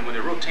 And when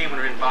they're real tame, when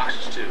they're in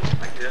boxes too,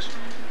 like this.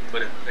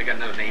 But they got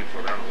another name for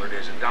it. I don't know what it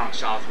is. It's down in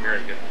South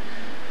America.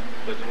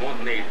 But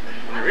when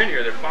they're in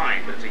here, they're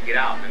fine. But if they get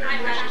out, then they're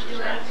vicious as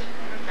well.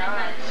 We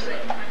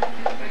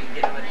can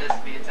get him at this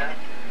speed, huh?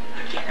 I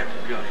can't have a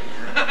gun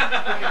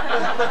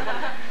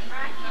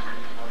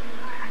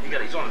in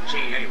here. He's on a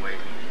chain anyway.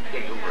 He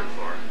can't go very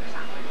far.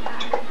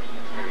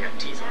 He got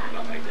teeth on him,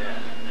 nothing like that.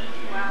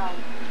 Wow.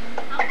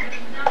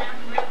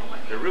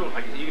 They're real.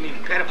 Like, you can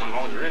even pet them as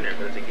long as they're in there.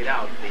 But if they get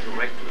out, they go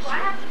right to the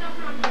throat.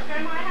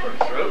 For the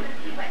throat?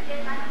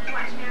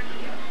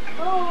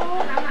 Oh,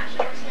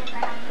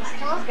 it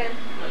smells good.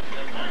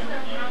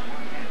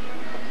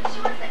 She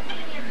wants that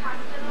Indian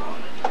hospital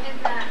in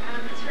the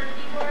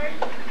maternity ward.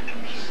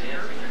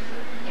 Yeah,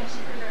 she's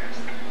a nurse.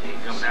 He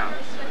ain't coming out.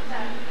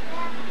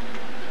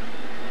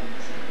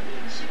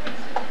 She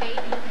works with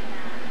babies.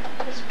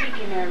 Just peek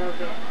in there a little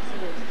bit. See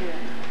what it's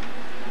doing.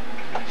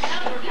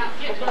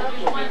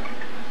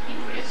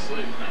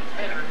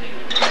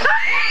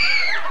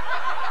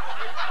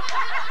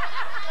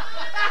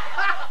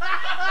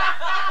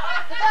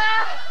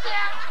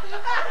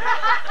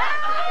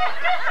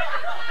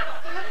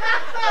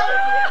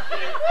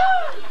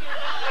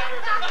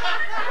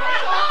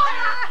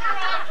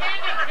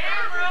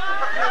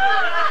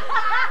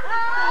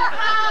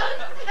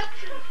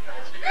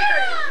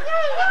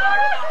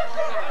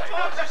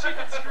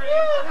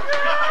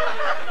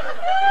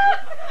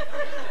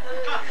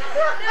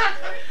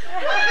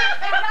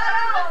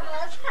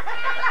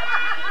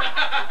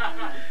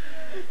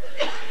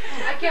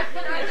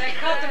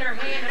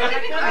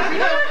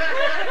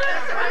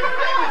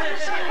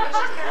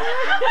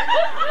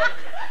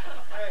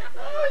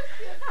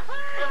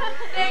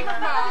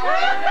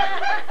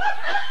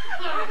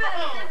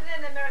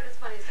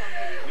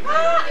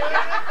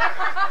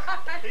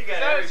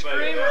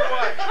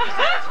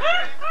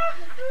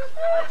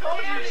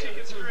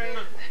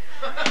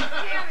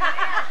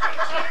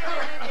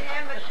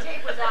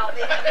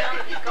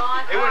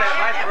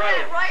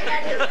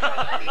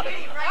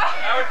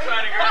 I was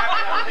trying to grab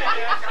it.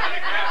 I was trying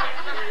to grab it.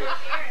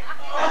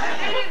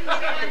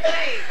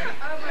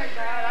 Oh my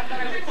God, I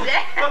thought it was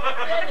dead.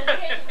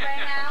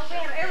 Right now, we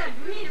have ever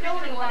breathed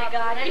only when I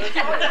got it.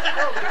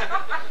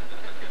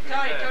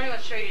 Tony will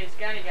show you his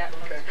gun he got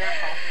from his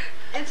grandpa.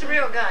 It's a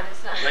real gun.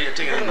 It's not. No, you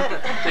take it in the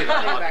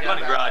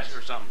garage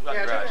or something. Gun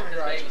in the garage.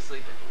 His baby was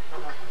sleeping.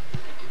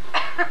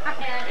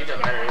 It don't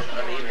matter.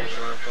 I mean, if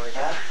you want to play.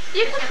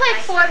 You can play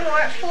four on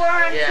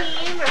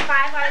team or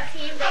 5 on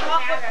team. Doesn't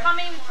matter. How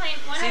many playing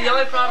one? See, the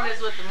only problem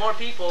is with the more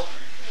people,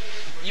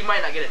 you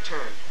might not get a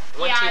turn.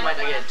 One team might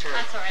not get a turn.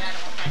 That's alright, I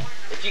don't want to.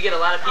 If you get a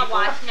lot of people,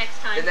 I'll watch next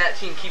time. then that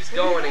team keeps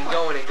going and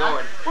going and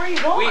going. Where are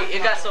you going?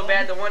 It got so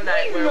bad the one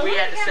night where we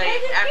had to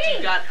say after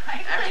you got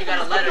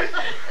a letter,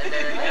 and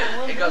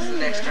then it goes to the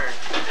next turn.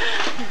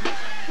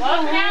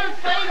 Well, now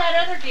play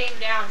that other game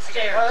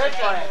downstairs. Oh, that's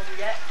fine.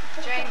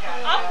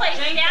 I'll play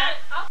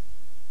Scout.